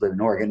realize you live in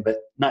Oregon, but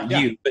not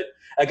you, but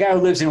a guy who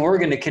lives in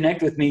Oregon to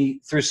connect with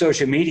me through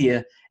social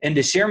media and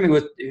to share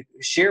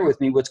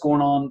with me what's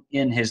going on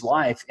in his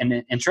life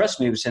and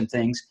entrust me with some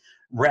things,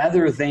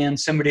 rather than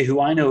somebody who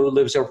I know who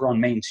lives over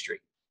on Main Street.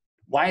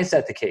 Why is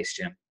that the case,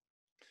 Jim?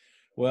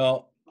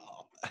 Well,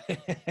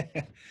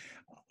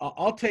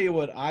 I'll tell you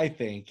what I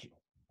think.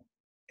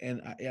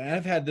 And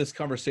I've had this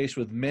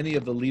conversation with many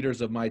of the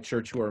leaders of my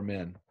church who are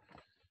men.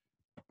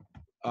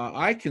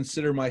 I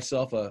consider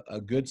myself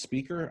a good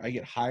speaker. I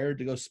get hired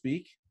to go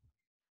speak,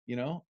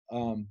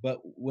 but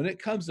when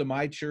it comes to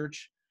my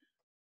church,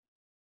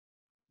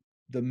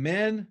 the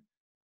men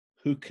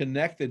who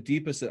connect the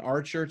deepest at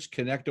our church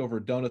connect over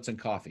donuts and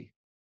coffee.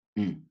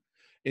 Mm.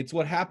 It's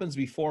what happens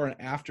before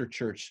and after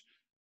church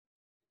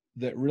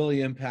that really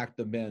impact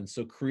the men.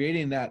 So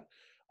creating that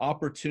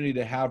opportunity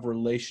to have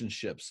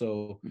relationships.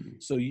 So,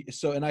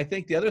 and I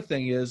think the other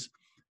thing is,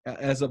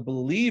 as a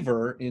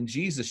believer in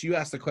Jesus, you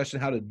asked the question,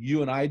 how did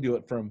you and I do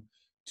it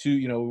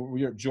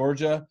we're at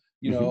Georgia,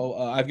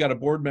 I've got a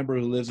board member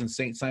who lives in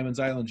St. Simon's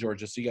Island,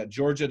 Georgia. So you got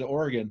Georgia to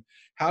Oregon.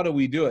 How do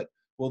we do it?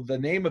 Well, the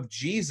name of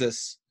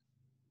Jesus,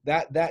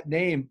 that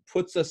name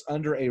puts us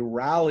under a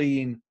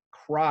rallying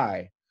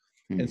cry.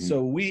 And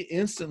so we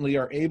instantly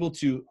are able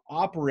to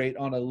operate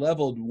on a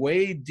level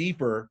way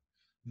deeper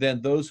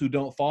than those who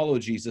don't follow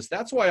Jesus.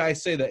 That's why I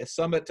say that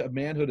Summit to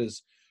Manhood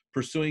is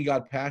pursuing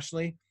God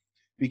passionately,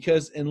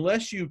 because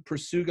unless you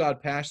pursue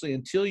God passionately,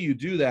 until you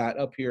do that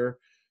up here,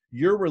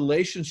 your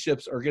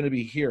relationships are going to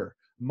be here.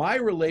 My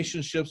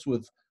relationships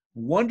with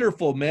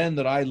wonderful men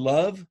that I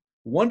love,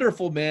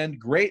 wonderful men,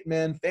 great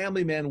men,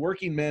 family men,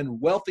 working men,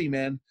 wealthy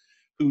men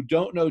who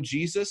don't know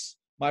Jesus,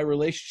 my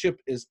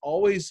relationship is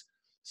always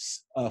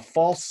a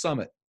false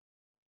summit.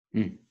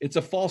 It's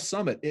a false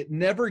summit. It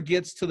never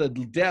gets to the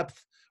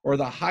depth or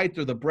the height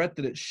or the breadth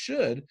that it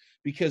should,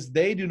 because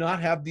they do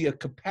not have the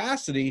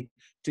capacity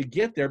to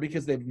get there,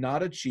 because they've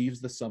not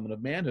achieved the summit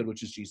of manhood,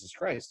 which is Jesus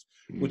Christ,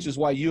 which is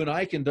why you and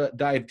I can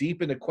dive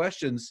deep into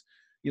questions.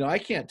 I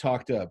can't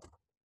talk to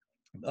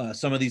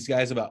some of these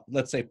guys about,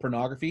 let's say,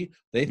 pornography.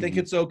 They think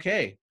it's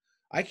okay.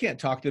 I can't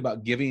talk to them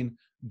about giving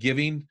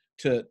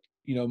to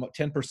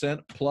 10%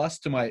 plus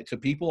to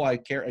people I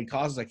care and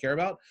causes I care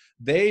about.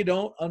 They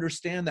don't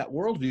understand that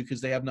worldview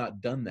because they have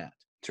not done that.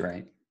 That's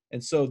right.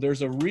 And so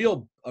there's a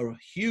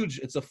huge,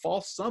 it's a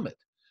false summit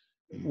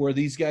where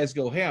these guys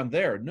go, hey, I'm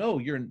there. No,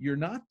 you're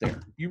not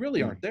there. You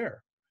really aren't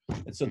there.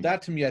 And so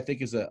that, to me, I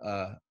think is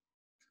a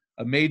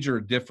major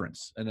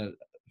difference. And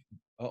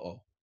are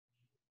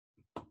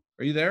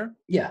you there?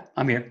 Yeah,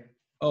 I'm here.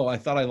 Oh, I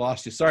thought I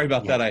lost you. Sorry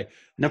about that. I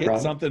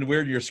hit something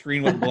weird. Your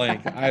screen went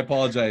blank. I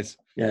apologize.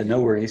 Yeah,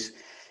 no worries.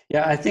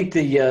 Yeah, I think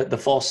the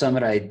false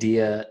summit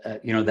idea,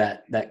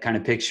 that kind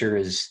of picture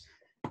is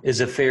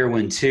a fair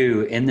one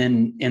too. And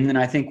then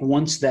I think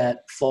once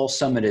that false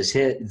summit is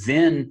hit,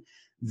 then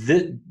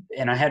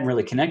and I hadn't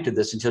really connected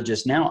this until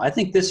just now, I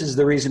think this is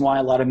the reason why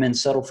a lot of men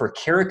settle for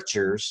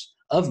caricatures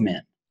of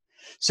men.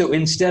 So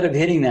instead of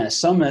hitting that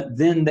summit,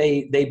 then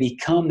they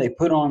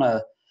put on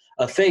a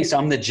face.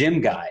 I'm the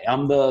gym guy.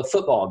 I'm the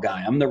football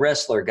guy. I'm the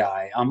wrestler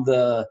guy. I'm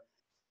the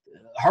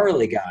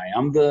Harley guy.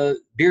 I'm the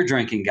beer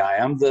drinking guy.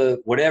 I'm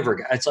the whatever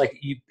guy. It's like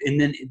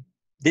and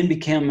then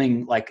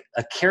becoming like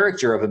a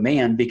character of a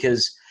man,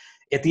 because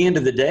at the end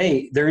of the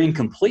day, they're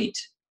incomplete.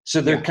 So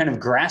they're kind of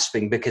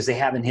grasping because they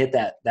haven't hit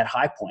that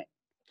high point.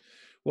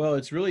 Well,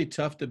 it's really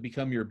tough to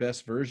become your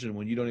best version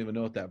when you don't even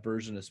know what that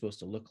version is supposed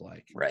to look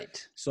like.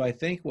 Right. So I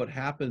think what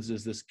happens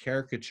is this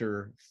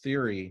caricature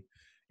theory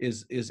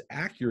is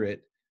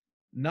accurate,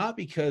 not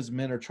because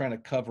men are trying to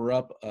cover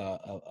up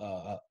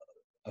a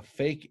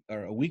fake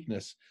or a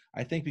weakness.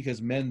 I think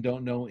because men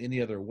don't know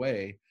any other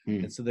way,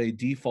 and so they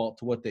default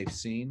to what they've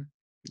seen.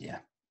 Yeah.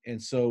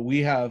 And so we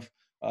have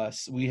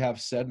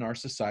said in our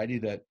society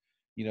that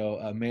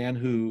a man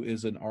who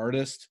is an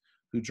artist,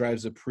 who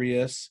drives a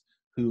Prius,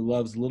 who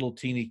loves little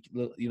teeny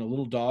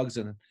little dogs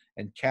and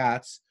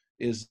cats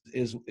is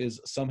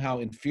somehow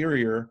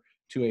inferior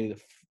to a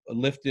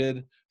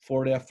lifted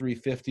Ford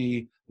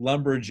F-350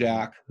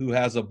 lumberjack who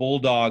has a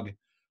bulldog,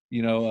 a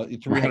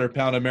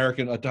 300-pound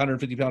American, a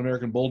 150-pound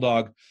American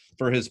bulldog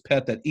for his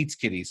pet that eats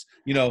kitties.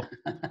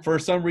 For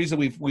some reason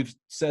we've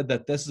said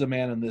that this is a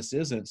man and this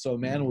isn't. So a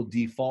man will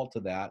default to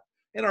that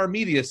And our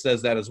media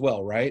says that as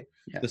well, right?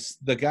 Yeah.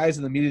 The guys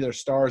in the media, their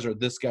stars are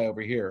this guy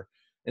over here.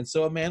 And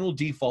so a man will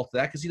default to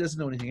that because he doesn't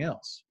know anything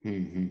else.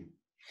 Mm-hmm.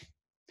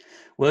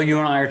 Well, you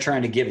and I are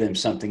trying to give them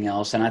something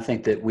else. And I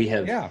think that we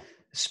have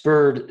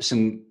spurred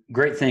some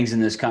great things in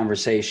this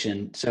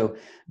conversation. So,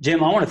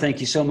 Jim, I want to thank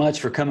you so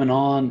much for coming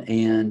on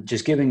and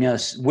just giving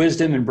us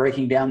wisdom and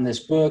breaking down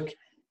this book.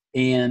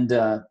 And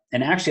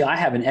actually, I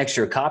have an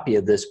extra copy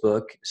of this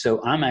book.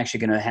 So I'm actually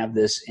going to have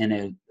this in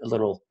a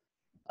little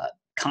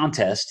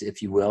contest,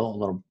 if you will, a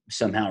little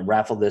somehow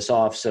raffle this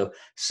off. So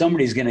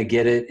somebody's going to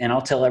get it. And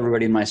I'll tell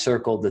everybody in my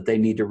circle that they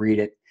need to read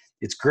it.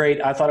 It's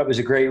great. I thought it was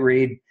a great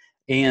read.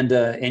 And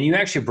you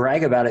actually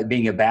brag about it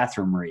being a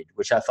bathroom read,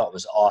 which I thought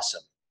was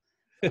awesome.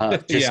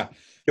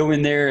 Go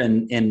in there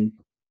and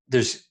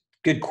there's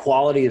good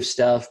quality of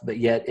stuff, but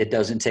yet it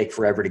doesn't take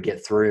forever to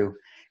get through.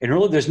 And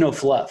really there's no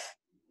fluff.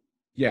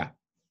 Yeah.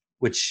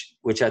 Which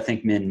I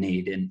think men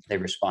need, and they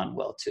respond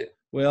well to.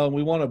 Well,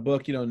 we want a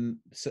book,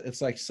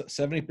 it's like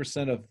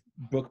 70% of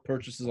book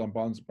purchases on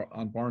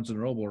Barnes and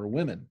Noble are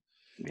women.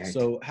 Right.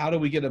 So how do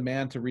we get a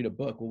man to read a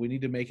book? Well, we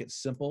need to make it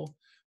simple,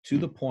 to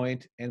the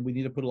point, and we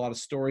need to put a lot of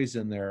stories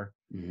in there.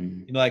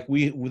 Mm-hmm. Like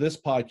with this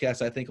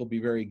podcast, I think will be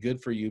very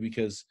good for you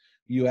because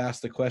you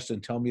asked the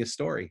question, tell me a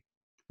story.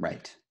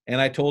 Right.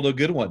 And I told a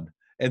good one.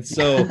 And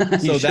so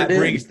that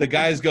brings the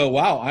guys go,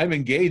 wow, I'm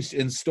engaged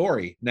in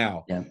story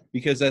now. Yeah.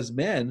 Because as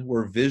men,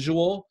 we're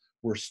visual,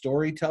 we're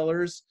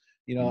storytellers.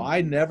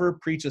 I never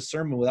preach a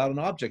sermon without an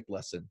object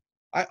lesson.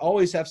 I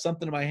always have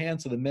something in my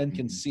hand so the men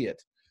can see it.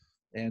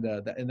 And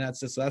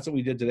that's what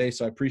we did today.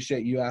 So I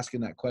appreciate you asking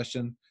that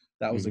question.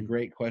 That was a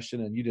great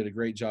question, and you did a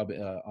great job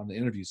on the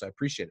interview. So I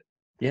appreciate it.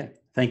 Yeah,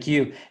 thank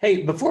you.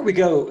 Hey, before we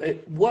go,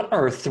 what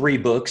are 3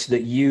 books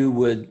that you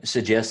would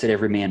suggest that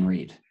every man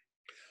read?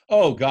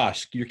 Oh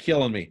gosh, you're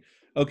killing me.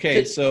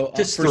 Okay, so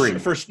just 3.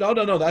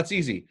 No, that's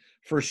easy.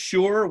 For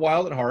sure,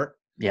 Wild at Heart.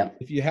 Yeah.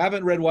 If you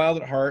haven't read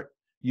Wild at Heart,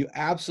 you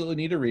absolutely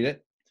need to read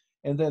it.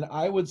 And then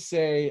I would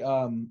say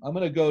I'm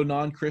going to go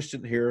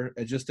non-Christian here,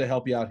 just to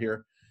help you out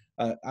here.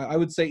 I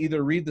would say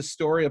either read the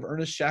story of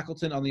Ernest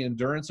Shackleton on the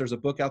Endurance. There's a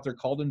book out there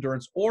called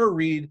Endurance, or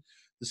read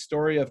the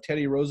story of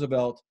Teddy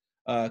Roosevelt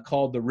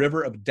called The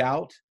River of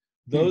Doubt.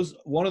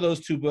 One of those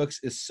 2 books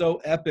is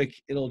so epic,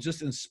 it'll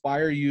just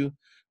inspire you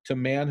to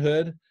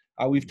manhood.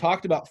 We've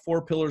talked about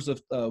 4 Pillars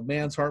of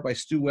Man's Heart by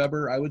Stu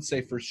Weber. I would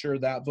say for sure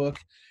that book.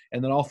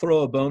 And then I'll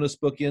throw a bonus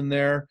book in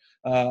there.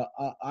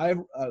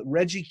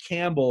 Reggie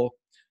Campbell,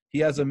 he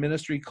has a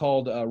ministry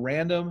called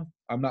Radical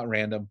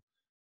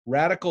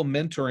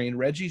Mentoring.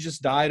 Reggie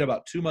just died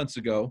about 2 months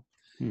ago.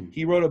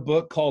 He wrote a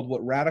book called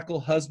What Radical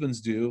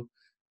Husbands Do.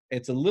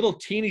 It's a little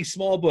teeny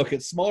small book.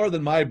 It's smaller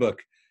than my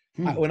book.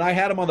 When I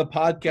had him on the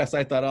podcast,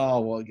 I thought,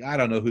 oh, well, I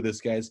don't know who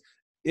this guy is.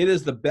 It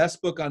is the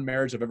best book on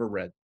marriage I've ever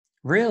read.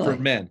 Really? For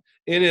men.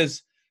 It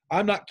is.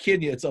 I'm not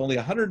kidding you. It's only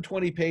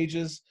 120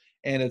 pages,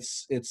 and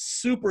it's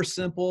super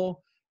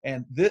simple.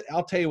 And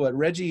I'll tell you what,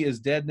 Reggie is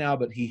dead now,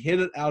 but he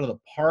hit it out of the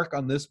park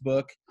on this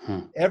book.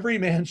 Every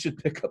man should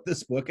pick up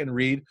this book and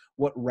read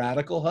What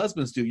Radical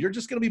Husbands Do. You're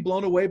just going to be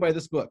blown away by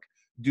this book.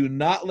 Do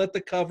not let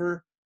the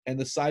cover and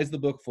the size of the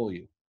book fool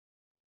you.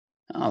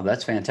 Oh,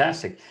 that's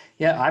fantastic.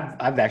 Yeah,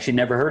 I've actually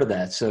never heard of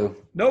that. So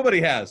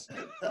nobody has.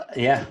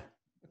 Yeah.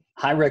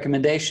 High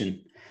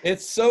recommendation.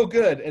 It's so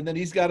good. And then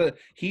he's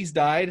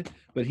died,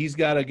 but he's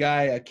got a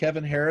guy,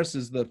 Kevin Harris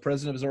is the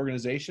president of his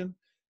organization,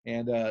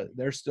 and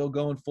they're still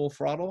going full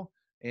throttle.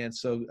 And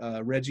so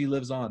Reggie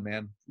lives on,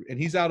 man. And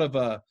he's out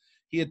of,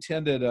 he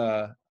attended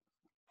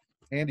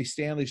Andy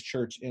Stanley's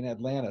church in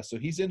Atlanta. So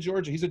he's in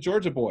Georgia. He's a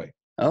Georgia boy.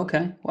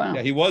 Okay. Wow.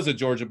 Yeah, he was a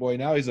Georgia boy.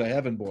 Now he's a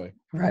heaven boy.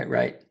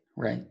 Right.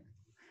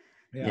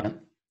 Yeah.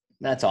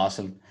 That's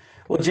awesome.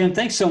 Well, Jim,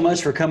 thanks so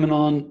much for coming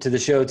on to the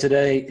show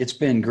today. It's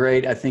been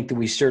great. I think that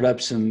we stirred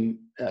up some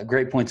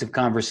great points of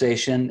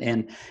conversation,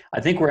 and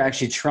I think we're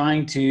actually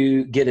trying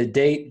to get a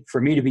date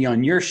for me to be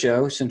on your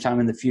show sometime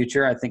in the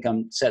future. I think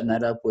I'm setting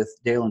that up with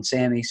Dale and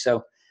Sammy.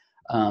 So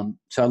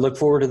I look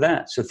forward to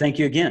that. So thank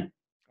you again.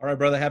 All right,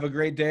 brother. Have a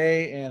great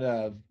day,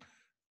 and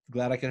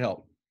glad I could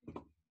help.